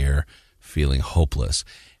spent a year feeling hopeless.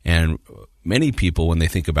 And many people, when they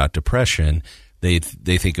think about depression, they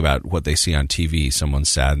think about what they see on TV. Someone's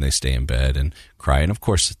sad and they stay in bed and cry. And of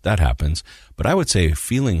course, that happens. But I would say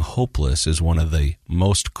feeling hopeless is one of the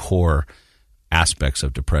most core aspects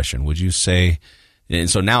of depression. Would you say? And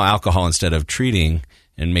so now alcohol, instead of treating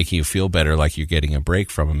and making you feel better like you're getting a break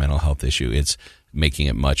from a mental health issue, it's making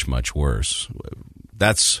it much, much worse.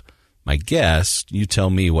 That's my guess. You tell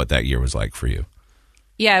me what that year was like for you.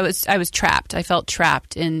 Yeah, I was trapped. I felt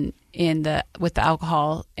trapped with the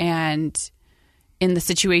alcohol and in the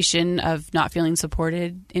situation of not feeling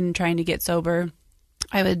supported in trying to get sober.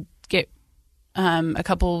 I would get a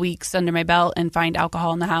couple of weeks under my belt and find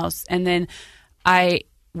alcohol in the house, and then I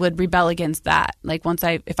would rebel against that. Like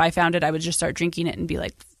if I found it, I would just start drinking it and be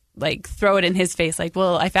like throw it in his face, like,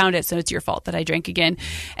 well, I found it, so it's your fault that I drank again.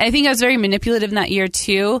 And I think I was very manipulative in that year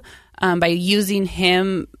too, by using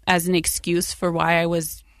him as an excuse for why I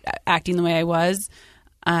was acting the way I was.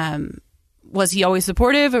 Was he always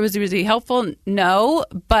supportive, or was he really helpful? No,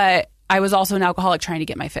 but I was also an alcoholic trying to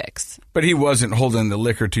get my fix. But he wasn't holding the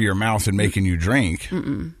liquor to your mouth and making you drink.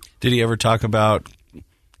 Mm-mm. Did he ever talk about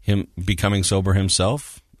him becoming sober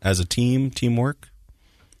himself as a teamwork?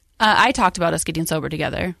 I talked about us getting sober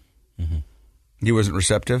together. Mm-hmm. He wasn't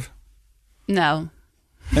receptive? No.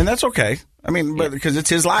 And that's okay. I mean, but because it's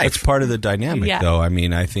his life. It's part of the dynamic, Yeah. though. I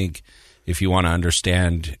mean, I think if you want to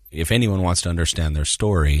understand, if anyone wants to understand their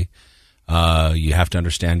story, you have to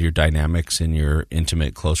understand your dynamics in your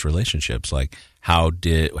intimate, close relationships. Like, how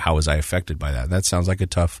was I affected by that? That sounds like a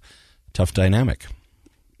tough dynamic.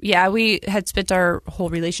 Yeah, we had spent our whole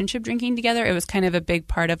relationship drinking together. It was kind of a big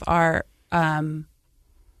part of our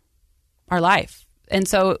life. And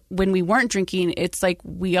so when we weren't drinking, it's like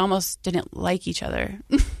we almost didn't like each other.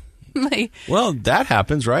 Well, that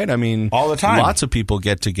happens, right? I mean, all the time. Lots of people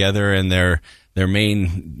get together and their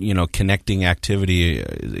main, connecting activity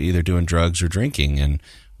is either doing drugs or drinking. And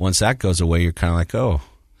once that goes away, you're kind of like, oh,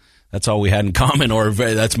 that's all we had in common, or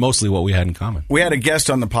that's mostly what we had in common. We had a guest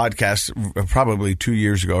on the podcast probably 2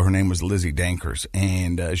 years ago. Her name was Lizzie Dankers,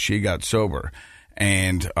 and she got sober.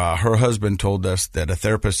 And her husband told us that a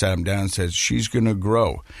therapist sat him down and said, she's going to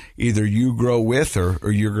grow. Either you grow with her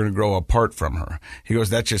or you're going to grow apart from her. He goes,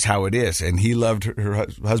 that's just how it is. And he loved her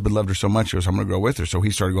husband loved her so much, he goes, I'm going to grow with her. So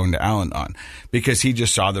he started going to Al-Anon because he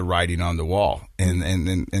just saw the writing on the wall.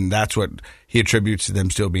 And that's what he attributes to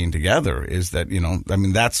them still being together, is that,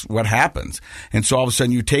 that's what happens. And so all of a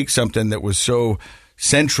sudden you take something that was so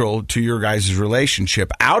central to your guys'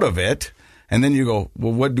 relationship out of it. And then you go,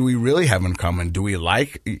 well, what do we really have in common? Do we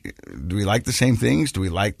like the same things? Do we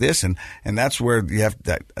like this? And that's where you have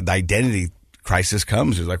the identity crisis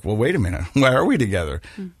comes. It's like, well, wait a minute. Why are we together?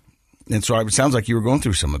 And so it sounds like you were going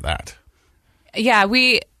through some of that. Yeah,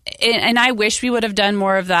 and I wish we would have done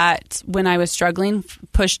more of that when I was struggling,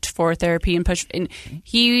 pushed for therapy and pushed. And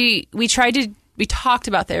we talked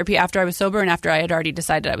about therapy after I was sober and after I had already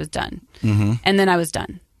decided I was done. Mm-hmm. And then I was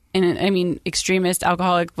done. And I mean, extremist,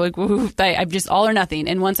 alcoholic, like, I'm just all or nothing.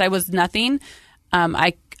 And once I was nothing,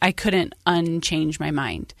 I couldn't unchange my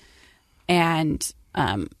mind. And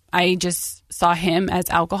I just saw him as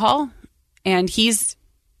alcohol. And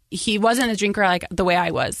he wasn't a drinker like the way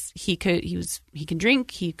I was. He could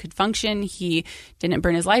drink, he could function. He didn't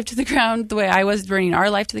burn his life to the ground the way I was burning our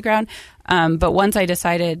life to the ground. But once I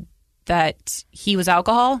decided that he was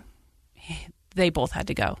alcohol, they both had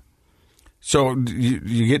to go. So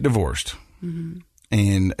you get divorced, mm-hmm.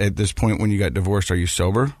 And at this point when you got divorced, are you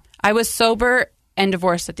sober? I was sober and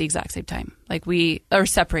divorced at the exact same time. Like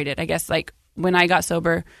separated, I guess. Like when I got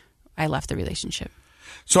sober, I left the relationship.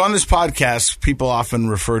 So on this podcast, people often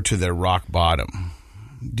refer to their rock bottom.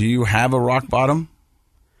 Do you have a rock bottom?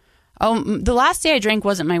 Oh, the last day I drank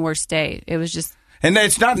wasn't my worst day. It was just... And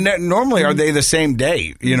it's not normally are they the same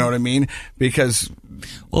day? You know what I mean? Because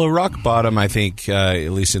a rock bottom, I think,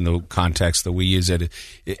 at least in the context that we use it,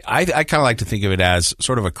 I kind of like to think of it as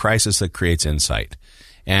sort of a crisis that creates insight,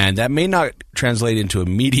 and that may not translate into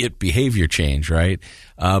immediate behavior change, right?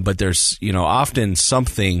 But there's often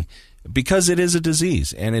something. Because it is a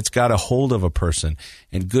disease and it's got a hold of a person,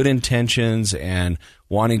 and good intentions and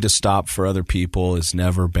wanting to stop for other people has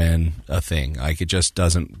never been a thing. Like it just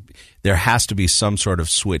doesn't, there has to be some sort of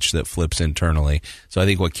switch that flips internally. So I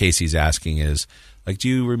think what Casey's asking is like, do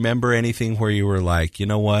you remember anything where you were like, you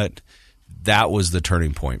know what? That was the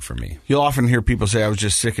turning point for me. You'll often hear people say, I was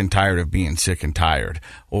just sick and tired of being sick and tired.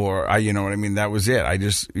 Or, you know what I mean? That was it. I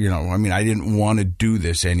just, I didn't want to do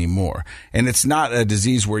this anymore. And it's not a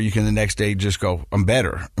disease where you can the next day just go, I'm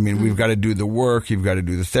better. I mean, we've got to do the work. You've got to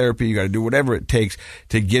do the therapy. You got to do whatever it takes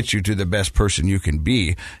to get you to the best person you can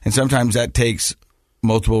be. And sometimes that takes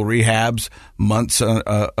multiple rehabs, months of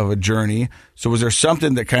a journey. So was there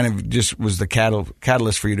something that kind of just was the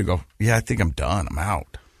catalyst for you to go, yeah, I think I'm done. I'm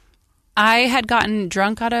out? I had gotten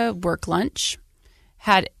drunk at a work lunch,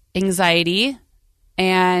 had anxiety,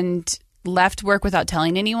 and left work without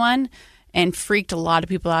telling anyone, and freaked a lot of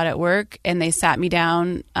people out at work. And they sat me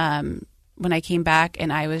down when I came back,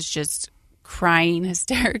 and I was just crying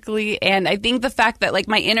hysterically. And I think the fact that like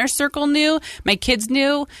my inner circle knew, my kids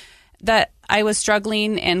knew that I was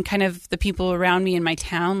struggling, and kind of the people around me in my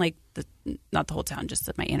town, like not the whole town,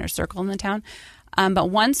 just my inner circle in the town. But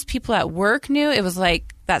once people at work knew, it was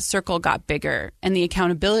like that circle got bigger and the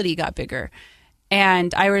accountability got bigger.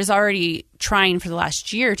 And I was already trying for the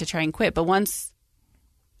last year to try and quit. But once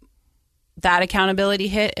that accountability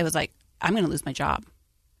hit, it was like, I'm going to lose my job.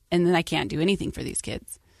 And then I can't do anything for these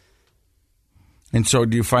kids. And so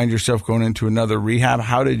do you find yourself going into another rehab?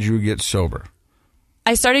 How did you get sober?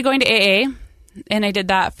 I started going to AA, and I did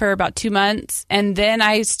that for about 2 months. And then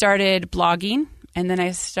I started blogging. And then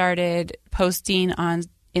I started posting on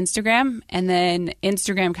Instagram, and then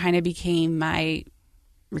Instagram kind of became my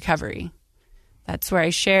recovery. That's where I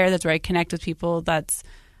share. That's where I connect with people. That's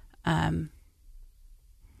kind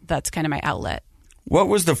of my outlet. What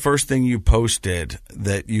was the first thing you posted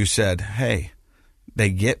that you said, hey, they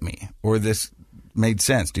get me, or this made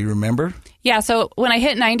sense? Do you remember? Yeah. So when I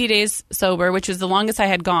hit 90 days sober, which was the longest I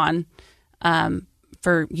had gone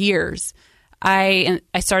for years, I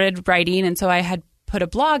started writing, and so I had put a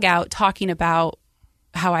blog out talking about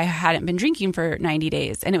how I hadn't been drinking for 90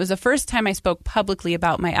 days. And it was the first time I spoke publicly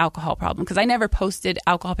about my alcohol problem, because I never posted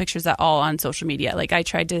alcohol pictures at all on social media. Like I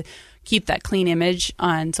tried to keep that clean image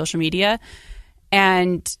on social media.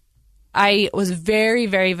 And I was very,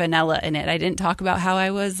 very vanilla in it. I didn't talk about how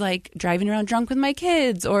I was like driving around drunk with my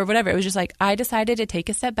kids or whatever. It was just like, I decided to take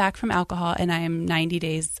a step back from alcohol, and I am 90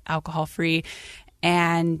 days alcohol free.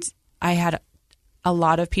 And I had a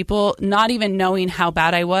lot of people, not even knowing how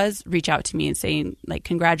bad I was, reach out to me and saying, like,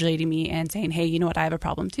 congratulating me and saying, hey, you know what, I have a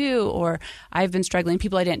problem too, or I've been struggling.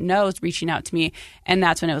 People I didn't know is reaching out to me. And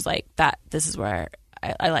that's when it was like, this is where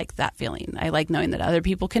I like that feeling. I like knowing that other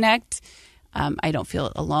people connect. I don't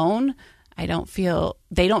feel alone. They don't feel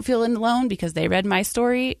alone because they read my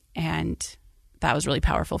story, and that was really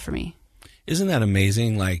powerful for me. Isn't that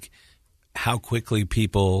amazing? Like how quickly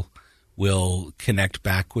people will connect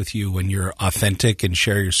back with you when you're authentic and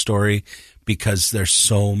share your story, because there's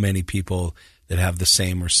so many people that have the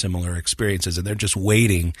same or similar experiences, and they're just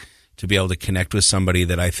waiting to be able to connect with somebody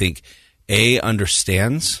that I think A,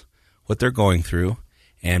 understands what they're going through,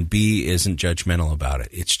 and B, isn't judgmental about it.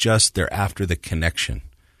 It's just they're after the connection.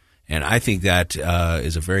 And I think that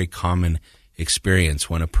is a very common experience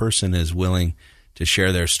when a person is willing to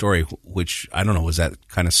share their story, which, I don't know, was that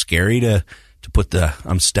kind of scary to put the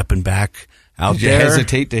I'm stepping back out Did you there?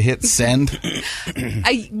 hesitate to hit send?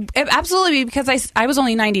 Absolutely, because I was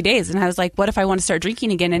only 90 days, and I was like, what if I want to start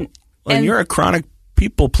drinking again? And you're a chronic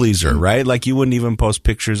people pleaser, right? Like you wouldn't even post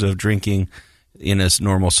pictures of drinking in a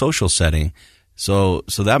normal social setting. So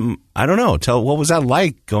that, I don't know. What was that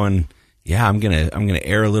like going, yeah, I'm going to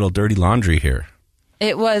air a little dirty laundry here?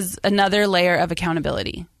 It was another layer of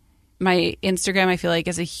accountability. My Instagram, I feel like,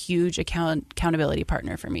 is a huge accountability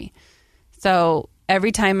partner for me. So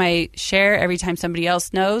every time I share, every time somebody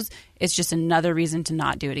else knows, it's just another reason to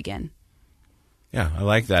not do it again. Yeah, I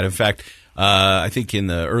like that. In fact, I think in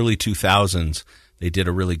the early 2000s, they did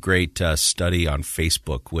a really great study on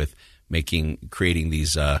Facebook with creating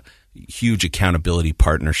these huge accountability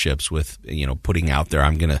partnerships with, putting out there,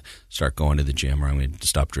 I'm going to start going to the gym, or I'm going to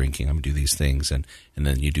stop drinking, I'm going to do these things. And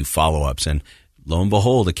then you do follow-ups. And lo and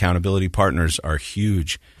behold, accountability partners are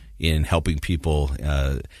huge in helping people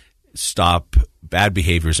stop bad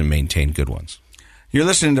behaviors and maintain good ones. You're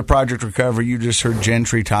listening to Project Recovery. You just heard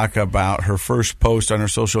Gentry talk about her first post on her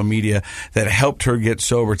social media that helped her get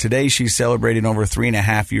sober. Today, she's celebrating over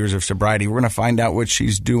 3.5 years of sobriety. We're going to find out what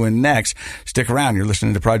she's doing next. Stick around. You're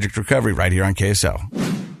listening to Project Recovery right here on KSL.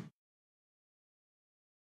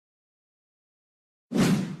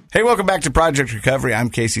 Hey, welcome back to Project Recovery. I'm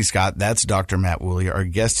Casey Scott. That's Dr. Matt Woolley. Our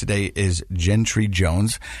guest today is Gentry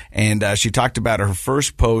Jones, and she talked about her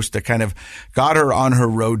first post that kind of got her on her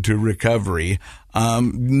road to recovery.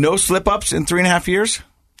 No slip-ups in 3.5 years?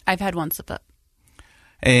 I've had one slip-up.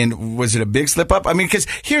 And was it a big slip-up? I mean, because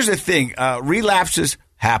here's the thing. Relapses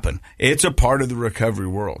happen. It's a part of the recovery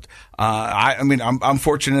world. I'm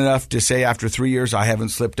fortunate enough to say after 3 years I haven't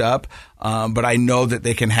slipped up, but I know that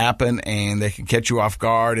they can happen and they can catch you off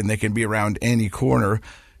guard and they can be around any corner.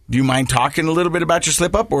 Do you mind talking a little bit about your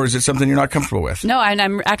slip-up, or is it something you're not comfortable with? No, and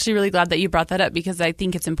I'm actually really glad that you brought that up, because I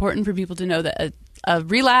think it's important for people to know that a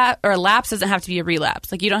relapse or a lapse doesn't have to be a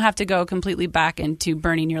relapse. Like, you don't have to go completely back into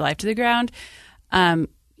burning your life to the ground.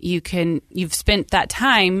 You've spent that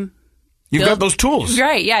time. You've got those tools.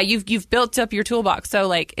 Right, yeah. You've built up your toolbox. So,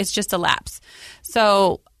 like, it's just a lapse.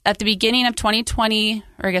 So at the beginning of 2020,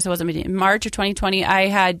 or I guess it wasn't March of 2020, I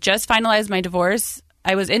had just finalized my divorce.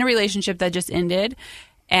 I was in a relationship that just ended,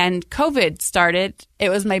 and COVID started. It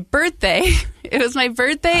was my birthday.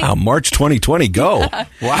 Wow, March 2020, go.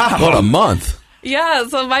 Wow. What a month. Yeah,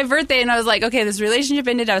 so my birthday, and I was like, okay, this relationship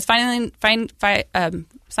ended. I was finally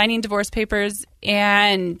signing divorce papers,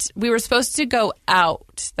 and we were supposed to go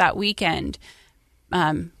out that weekend,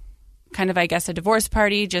 kind of, I guess, a divorce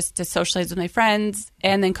party, just to socialize with my friends.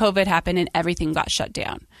 And then COVID happened, and everything got shut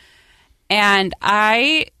down. And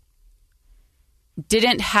I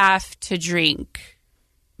didn't have to drink,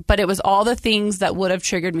 but it was all the things that would have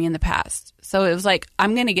triggered me in the past. So it was like,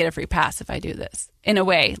 I'm going to get a free pass if I do this, in a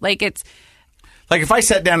way. Like, it's like if I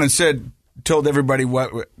sat down and told everybody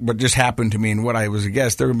what just happened to me and what I was a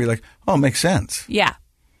guest, they're going to be like, oh, makes sense. Yeah.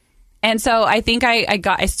 And so I think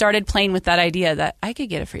I started playing with that idea that I could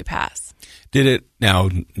get a free pass. Did it, now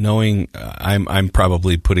knowing I'm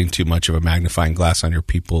probably putting too much of a magnifying glass on your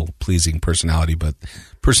people-pleasing personality, but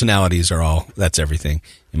personalities are that's everything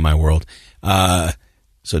in my world.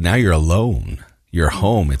 So now you're alone. You're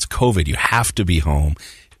home. It's COVID. You have to be home.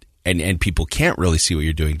 And people can't really see what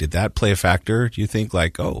you're doing. Did that play a factor? Do you think,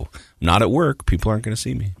 like, oh, I'm not at work, people aren't going to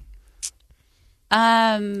see me?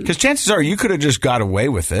 Because chances are you could have just got away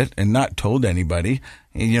with it and not told anybody.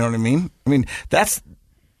 You know what I mean? I mean, it's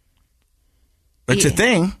a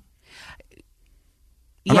thing.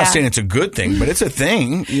 I'm not saying it's a good thing, but it's a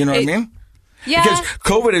thing. You know what I mean? Yeah. Because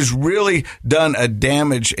COVID has really done a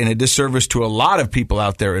damage and a disservice to a lot of people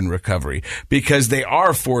out there in recovery because they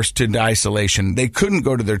are forced into isolation. They couldn't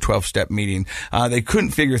go to their 12-step meeting. They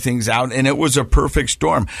couldn't figure things out, and it was a perfect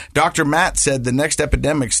storm. Dr. Matt said the next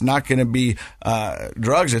epidemic's not going to be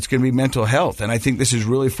drugs. It's going to be mental health. And I think this has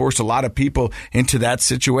really forced a lot of people into that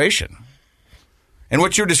situation. And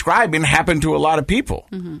what you're describing happened to a lot of people.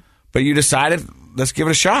 Mm-hmm. But you decided, let's give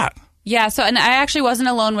it a shot. Yeah, so and I actually wasn't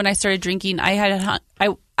alone when I started drinking. I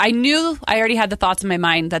knew I already had the thoughts in my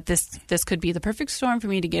mind that this could be the perfect storm for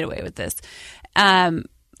me to get away with this.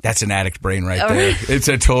 That's an addict brain right there. It's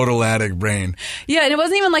a total addict brain. Yeah, and it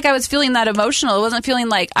wasn't even like I was feeling that emotional. It wasn't feeling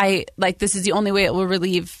like this is the only way it will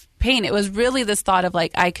relieve pain. It was really this thought of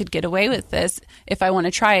like I could get away with this if I want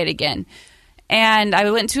to try it again. And I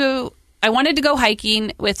wanted to go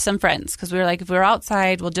hiking with some friends because we were like, if we're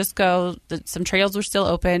outside, we'll just go. Some trails were still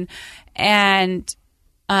open. And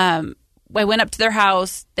I went up to their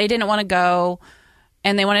house. They didn't want to go,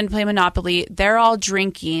 and they wanted to play Monopoly. They're all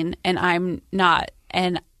drinking, and I'm not.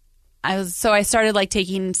 And I started like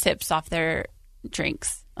taking sips off their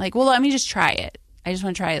drinks. Like, well, let me just try it. I just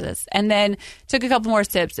want to try this. And then took a couple more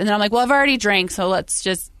sips. And then I'm like, well, I've already drank, so let's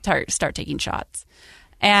just start taking shots.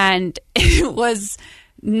 And it was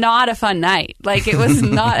not a fun night. Like, it was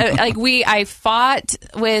not like I fought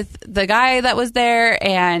with the guy that was there,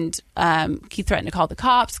 and he threatened to call the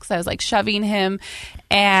cops because I was like shoving him,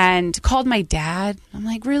 and called my dad. I'm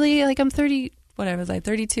like, really? Like, I'm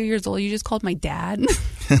 32 years old. You just called my dad?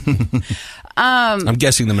 I'm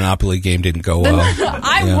guessing the Monopoly game didn't go well.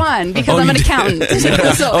 I won because I'm an accountant.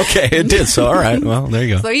 So, okay, it did. So, all right. Well, there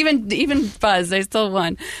you go. So even Buzz, I still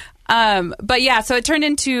won. But yeah, so it turned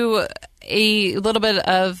into a little bit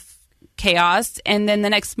of chaos. And then the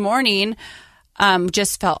next morning,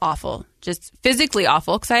 just felt awful, just physically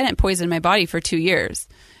awful because I hadn't poisoned my body for 2 years.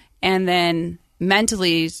 And then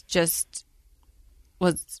mentally just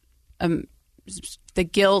was the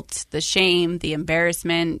guilt, the shame, the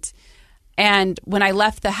embarrassment. And when I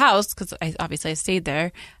left the house, because I stayed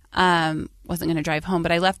there, wasn't going to drive home,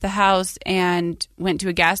 but I left the house and went to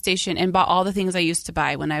a gas station and bought all the things I used to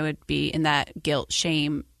buy when I would be in that guilt,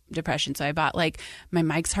 shame, depression. So I bought like my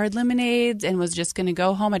Mike's Hard Lemonades and was just going to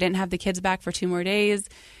go home. I didn't have the kids back for 2 more days,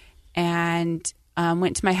 and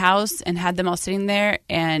went to my house and had them all sitting there.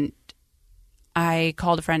 And I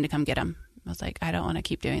called a friend to come get them. I was like, I don't want to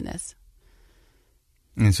keep doing this.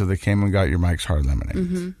 And so they came and got your Mike's Hard Lemonades.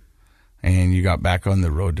 Mm-hmm. And you got back on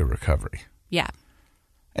the road to recovery. Yeah.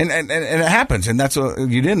 And it happens. And that's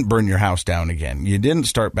you didn't burn your house down again. You didn't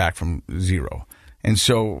start back from zero. And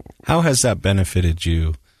so how has that benefited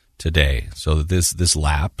you today? So this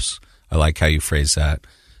lapse, I like how you phrase that.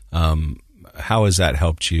 How has that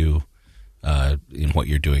helped you in what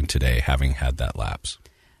you're doing today, having had that lapse?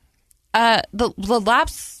 The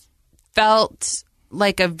lapse felt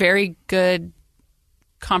like a very good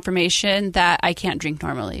confirmation that I can't drink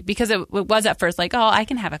normally, because it was at first like, oh, I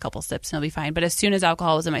can have a couple sips and I'll be fine. But as soon as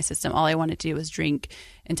alcohol was in my system, all I wanted to do was drink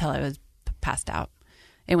until I was passed out.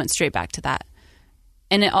 It went straight back to that.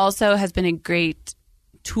 And it also has been a great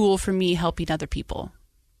tool for me helping other people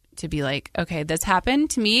to be like, okay, this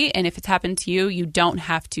happened to me, and if it's happened to you, you don't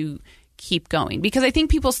have to keep going. Because I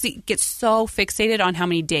think people get so fixated on how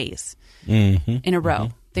many days in a row.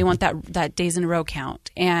 Mm-hmm. They want that days in a row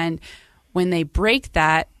count. And when they break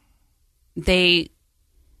that, they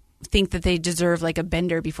think that they deserve like a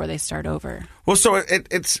bender before they start over. Well, so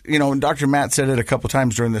it's, Dr. Matt said it a couple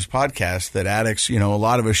times during this podcast that addicts, a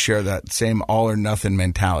lot of us share that same all or nothing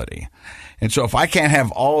mentality. And so if I can't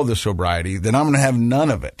have all the sobriety, then I'm going to have none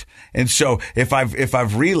of it. And so if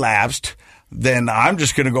I've relapsed, then I'm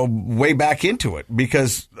just going to go way back into it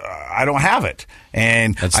because I don't have it.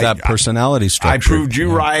 And that's that personality structure. I proved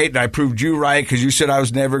you right, and I proved you right because you said I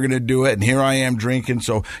was never going to do it, and here I am drinking.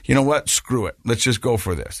 So you know what? Screw it. Let's just go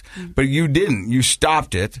for this. Mm-hmm. But you didn't. You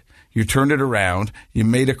stopped it. You turned it around. You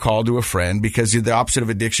made a call to a friend because the opposite of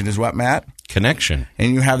addiction is what, Matt? Connection.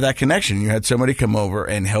 And you have that connection. You had somebody come over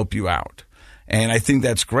and help you out. And I think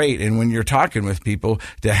that's great. And when you're talking with people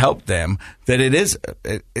to help them, that it is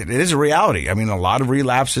a reality. I mean, a lot of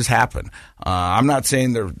relapses happen. I'm not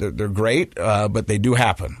saying they're great, but they do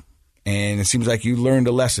happen. And it seems like you learned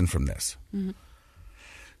a lesson from this. Mm-hmm.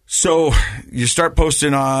 So you start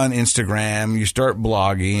posting on Instagram, you start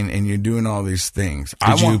blogging, and you're doing all these things.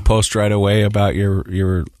 Did you post right away about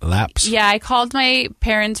your lapse? Yeah, I called my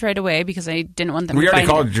parents right away because I didn't want them to find out. We already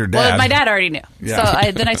called your dad. Well, my dad already knew. Yeah.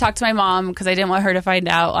 So then I talked to my mom because I didn't want her to find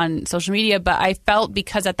out on social media. But I felt,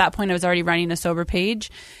 because at that point I was already running a sober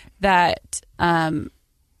page, that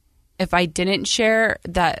if I didn't share,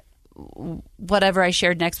 that whatever I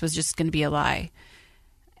shared next was just going to be a lie.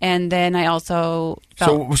 And then I also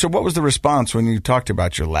felt... So what was the response when you talked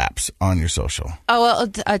about your lapse on your social? Oh, well,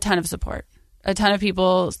 a ton of support. A ton of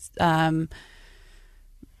people,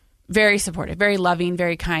 very supportive, very loving,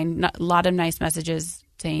 very kind, a lot of nice messages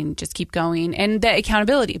saying, just keep going. And the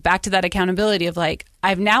accountability, back to that accountability of like,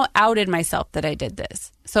 I've now outed myself that I did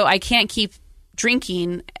this. So I can't keep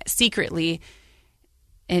drinking secretly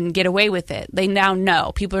and get away with it. They now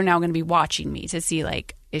know. People are now going to be watching me to see,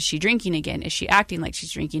 like, is she drinking again? Is she acting like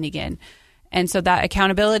she's drinking again? And so that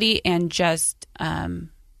accountability and just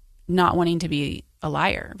not wanting to be a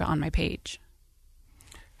liar on my page.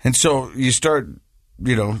 And so you start,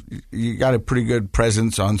 you got a pretty good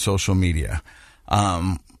presence on social media.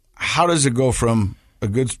 How does it go from a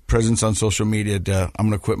good presence on social media to I'm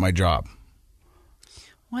going to quit my job?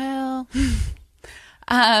 Well,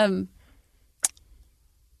 I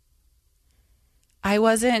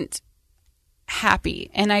wasn't happy.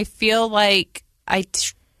 And I feel like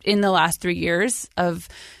in the last 3 years of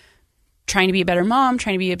trying to be a better mom,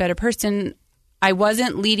 trying to be a better person, I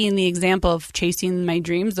wasn't leading the example of chasing my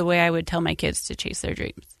dreams the way I would tell my kids to chase their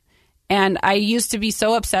dreams. And I used to be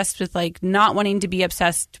so obsessed with like not wanting to be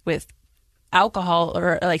obsessed with alcohol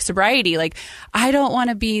or like sobriety. Like I don't want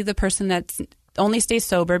to be the person that's only stays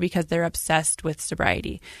sober because they're obsessed with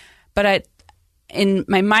sobriety. But in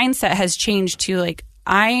my mindset has changed to like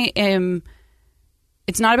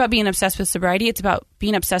it's not about being obsessed with sobriety. It's about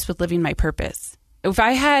being obsessed with living my purpose. If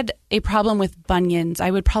I had a problem with bunions,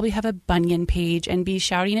 I would probably have a bunion page and be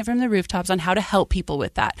shouting it from the rooftops on how to help people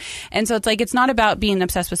with that. And so it's like, it's not about being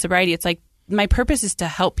obsessed with sobriety. It's like, my purpose is to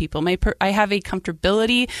help people. I have a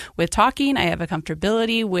comfortability with talking. I have a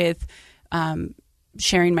comfortability with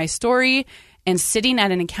sharing my story. And sitting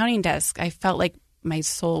at an accounting desk, I felt like my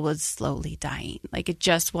soul was slowly dying. Like it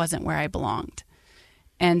just wasn't where I belonged.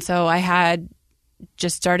 And so I had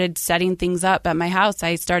just started setting things up at my house.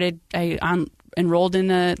 I enrolled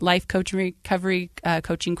in a life coaching recovery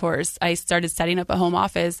coaching course. I started setting up a home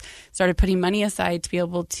office, started putting money aside to be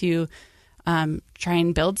able to try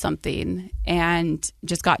and build something, and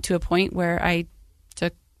just got to a point where I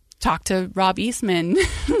talked to Rob Eastman.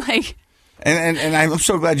 And I'm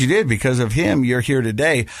so glad you did. Because of him, you're here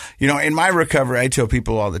today. In my recovery, I tell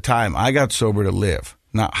people all the time, I got sober to live,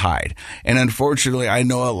 not hide. And unfortunately, I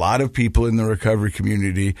know a lot of people in the recovery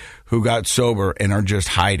community who got sober and are just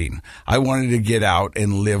hiding. I wanted to get out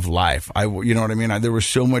and live life. You know what I mean? There was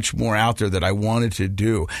so much more out there that I wanted to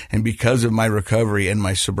do. And because of my recovery and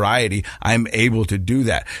my sobriety, I'm able to do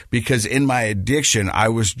that. Because in my addiction, I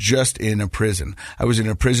was just in a prison. I was in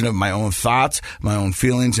a prison of my own thoughts, my own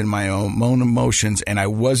feelings, and my own emotions. And I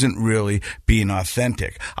wasn't really being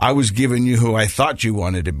authentic. I was giving you who I thought you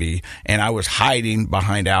wanted to be, and I was hiding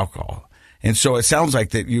behind alcohol. And so it sounds like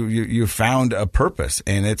that you found a purpose,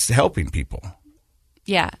 and it's helping people.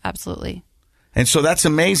 Yeah, absolutely. And so that's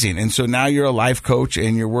amazing. And so now you're a life coach,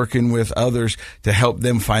 and you're working with others to help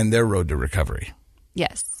them find their road to recovery.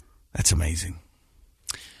 Yes. That's amazing.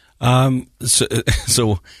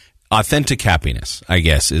 So authentic happiness, I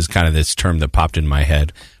guess, is kind of this term that popped in my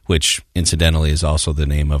head, which incidentally is also the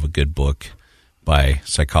name of a good book by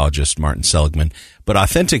psychologist Martin Seligman. But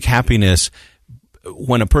authentic happiness,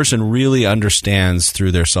 when a person really understands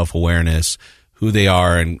through their self-awareness who they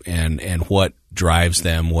are and what drives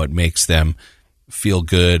them, what makes them feel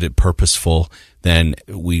good, purposeful, then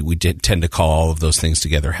we tend to call all of those things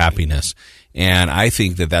together happiness. And I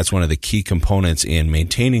think that that's one of the key components in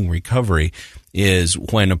maintaining recovery is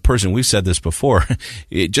when a person, we've said this before,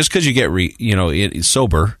 just because you get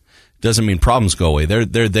sober doesn't mean problems go away.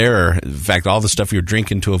 They're there. In fact, all the stuff you're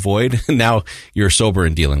drinking to avoid, now you're sober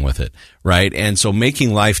and dealing with it, right? And so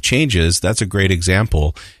making life changes, that's a great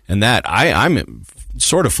example. And that I'm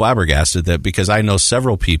sort of flabbergasted that because I know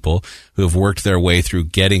several people who have worked their way through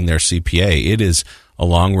getting their CPA. It is a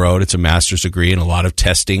long road. It's a master's degree and a lot of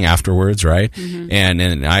testing afterwards, right? Mm-hmm.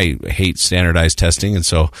 And I hate standardized testing. And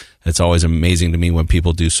so it's always amazing to me when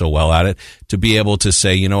people do so well at it to be able to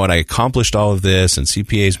say, you know what, I accomplished all of this and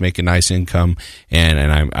CPAs make a nice income.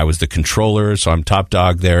 And I was the controller. So I'm top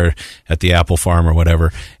dog there at the apple farm or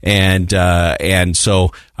whatever. And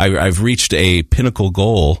so I've reached a pinnacle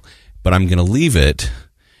goal, but I'm going to leave it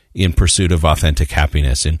in pursuit of authentic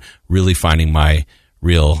happiness and really finding my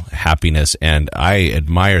real happiness. And I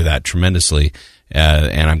admire that tremendously.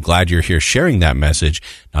 And I'm glad you're here sharing that message.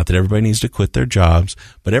 Not that everybody needs to quit their jobs,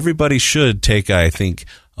 but everybody should take, I think,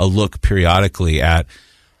 a look periodically at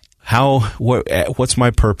what's my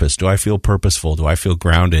purpose? Do I feel purposeful? Do I feel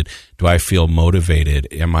grounded? Do I feel motivated?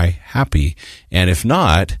 Am I happy? And if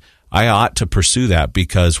not, I ought to pursue that,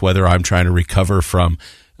 because whether I'm trying to recover from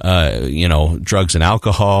drugs and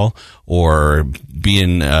alcohol, or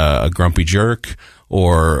being a grumpy jerk,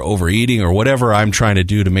 or overeating, or whatever I'm trying to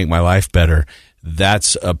do to make my life better,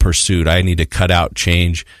 that's a pursuit. I need to cut out,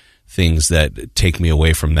 change things that take me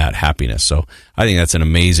away from that happiness. So I think that's an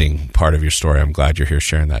amazing part of your story. I'm glad you're here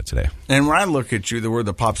sharing that today. And when I look at you, the word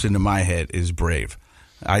that pops into my head is brave.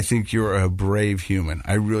 I think you're a brave human.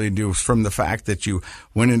 I really do. From the fact that you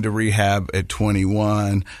went into rehab at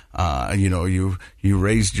 21, you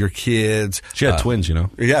raised your kids. She had twins,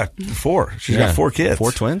 Yeah, 4. She's got 4 kids.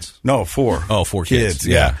 4 twins? No, 4. Oh, 4 kids.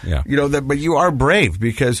 Yeah. But you are brave,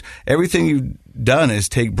 because everything you've done is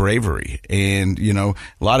take bravery. And, a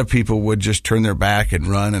lot of people would just turn their back and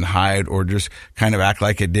run and hide, or just kind of act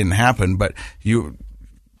like it didn't happen. But you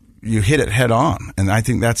hit it head on. And I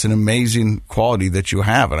think that's an amazing quality that you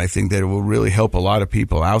have. And I think that it will really help a lot of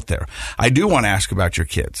people out there. I do want to ask about your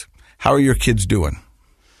kids. How are your kids doing?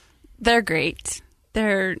 They're great.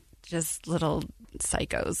 They're just little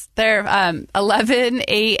psychos. They're 11,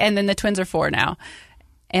 8, and then the twins are 4 now.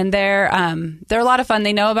 And they're a lot of fun.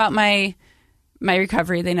 They know about my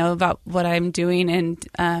recovery. They know about what I'm doing, and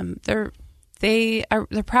they're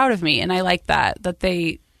proud of me. And I like that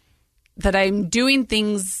I'm doing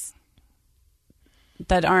things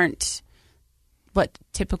that aren't what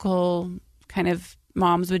typical kind of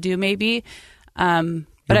moms would do, maybe. You're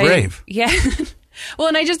brave. Yeah. Well,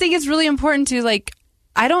 and I just think it's really important to, I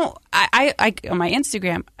on my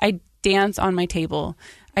Instagram, I dance on my table.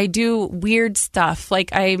 I do weird stuff.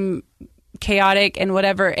 I'm chaotic and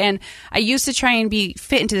whatever. And I used to try and be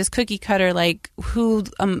fit into this cookie cutter, who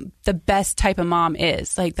the best type of mom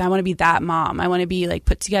is. I want to be that mom. I want to be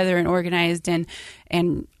put together and organized and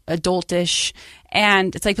adultish.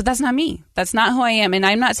 And it's but that's not me. That's not who I am. And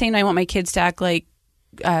I'm not saying I want my kids to act like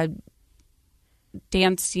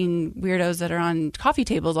dancing weirdos that are on coffee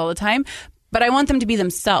tables all the time, but I want them to be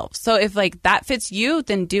themselves. So if that fits you,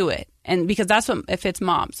 then do it. And because that's what it fits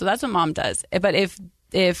mom. So that's what mom does. But if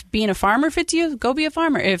being a farmer fits you, go be a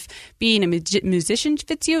farmer. If being a musician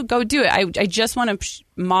fits you, go do it. I just want to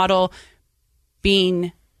model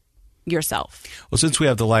being yourself. Well, since we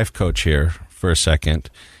have the life coach here for a second,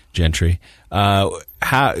 Gentry,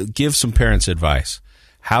 give some parents advice.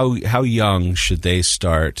 How young should they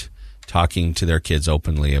start talking to their kids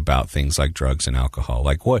openly about things like drugs and alcohol?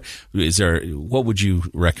 What would you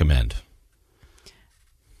recommend?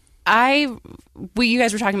 You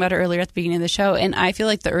guys were talking about it earlier at the beginning of the show, and I feel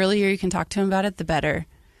like the earlier you can talk to them about it, the better.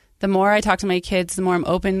 The more I talk to my kids, the more I'm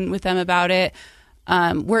open with them about it.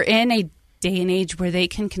 We're in a day and age where they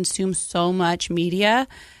can consume so much media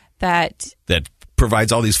that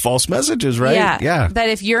provides all these false messages, right? Yeah. That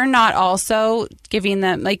if you're not also giving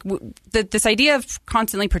them, this idea of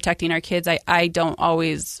constantly protecting our kids, I don't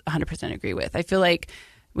always 100% agree with. I feel like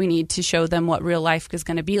we need to show them what real life is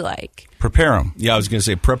going to be like. Prepare them. Yeah, I was going to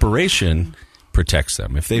say preparation protects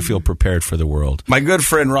them if they feel prepared for the world. My good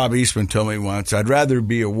friend Rob Eastman told me once, I'd rather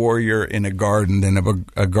be a warrior in a garden than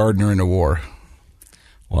a gardener in a war.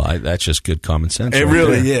 Well, that's just good common sense. It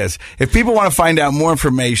really is. If people want to find out more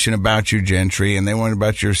information about you, Gentry, and they want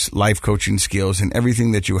about your life coaching skills and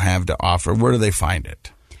everything that you have to offer, where do they find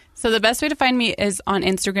it? So the best way to find me is on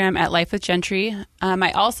Instagram at Life with Gentry.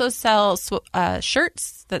 I also sell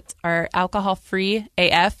shirts that are alcohol-free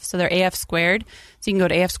AF, so they're AF squared. So you can go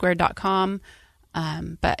to afsquared.com.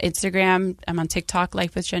 But Instagram, I'm on TikTok,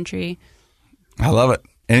 Life with Gentry. I love it.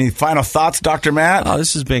 Any final thoughts, Dr. Matt? Oh,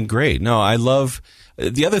 this has been great. No, I love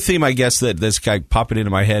the other theme, I guess, that this guy popping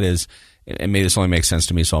into my head is, and maybe this only makes sense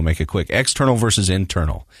to me, so I'll make it quick, external versus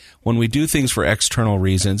internal. When we do things for external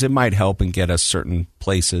reasons, it might help and get us certain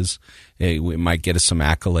places. It might get us some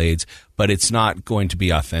accolades, but it's not going to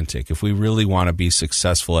be authentic. If we really want to be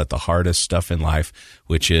successful at the hardest stuff in life,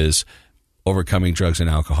 which is overcoming drugs and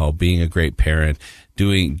alcohol, being a great parent,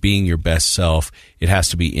 being your best self, it has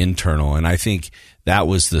to be internal. And I think that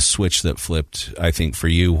was the switch that flipped, I think, for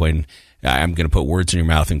you when I'm going to put words in your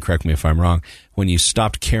mouth and correct me if I'm wrong, when you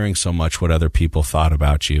stopped caring so much what other people thought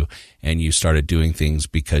about you and you started doing things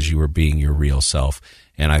because you were being your real self.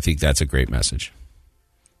 And I think that's a great message.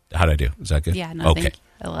 How'd I do? Is that good? Yeah, no, okay. Thank you.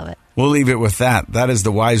 I love it. We'll leave it with that. That is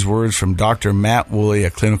the wise words from Dr. Matt Woolley,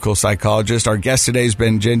 a clinical psychologist. Our guest today has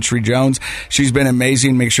been Gentry Jones. She's been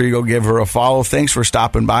amazing. Make sure you go give her a follow. Thanks for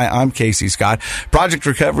stopping by. I'm Casey Scott. Project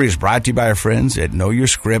Recovery is brought to you by our friends at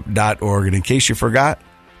knowyourscript.org. And in case you forgot,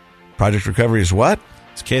 Project Recovery is what?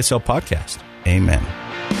 It's KSL Podcast. Amen.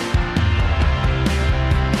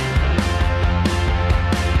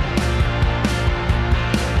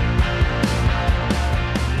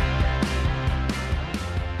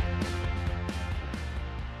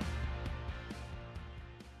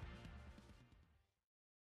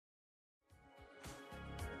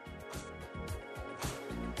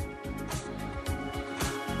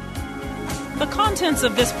 contents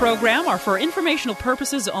of this program are for informational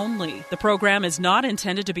purposes only. The program is not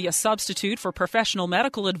intended to be a substitute for professional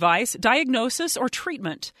medical advice, diagnosis, or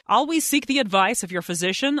treatment. Always seek the advice of your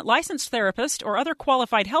physician, licensed therapist, or other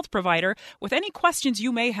qualified health provider with any questions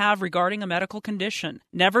you may have regarding a medical condition.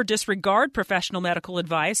 Never disregard professional medical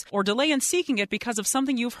advice or delay in seeking it because of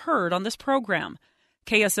something you've heard on this program.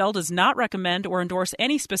 KSL does not recommend or endorse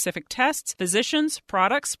any specific tests, physicians,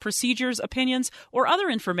 products, procedures, opinions, or other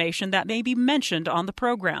information that may be mentioned on the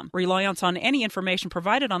program. Reliance on any information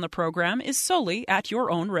provided on the program is solely at your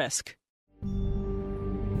own risk.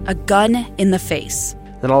 A gun in the face.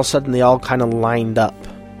 Then all of a sudden they all kind of lined up.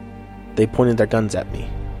 They pointed their guns at me.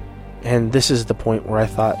 And this is the point where I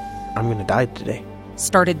thought, I'm going to die today.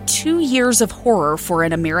 Started 2 years of horror for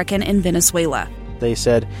an American in Venezuela. They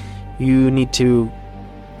said, you need to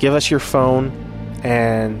give us your phone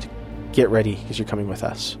and get ready because you're coming with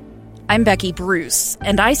us. I'm Becky Bruce,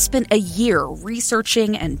 and I spent a year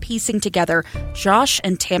researching and piecing together Josh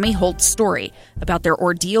and Tammy Holt's story about their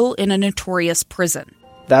ordeal in a notorious prison.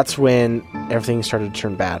 That's when everything started to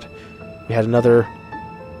turn bad. We had another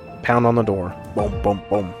pound on the door. Boom, boom,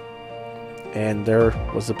 boom. And there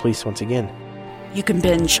was the police once again. You can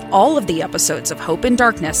binge all of the episodes of Hope in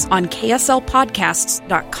Darkness on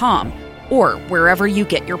KSLpodcasts.com or wherever you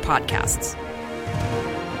get your podcasts.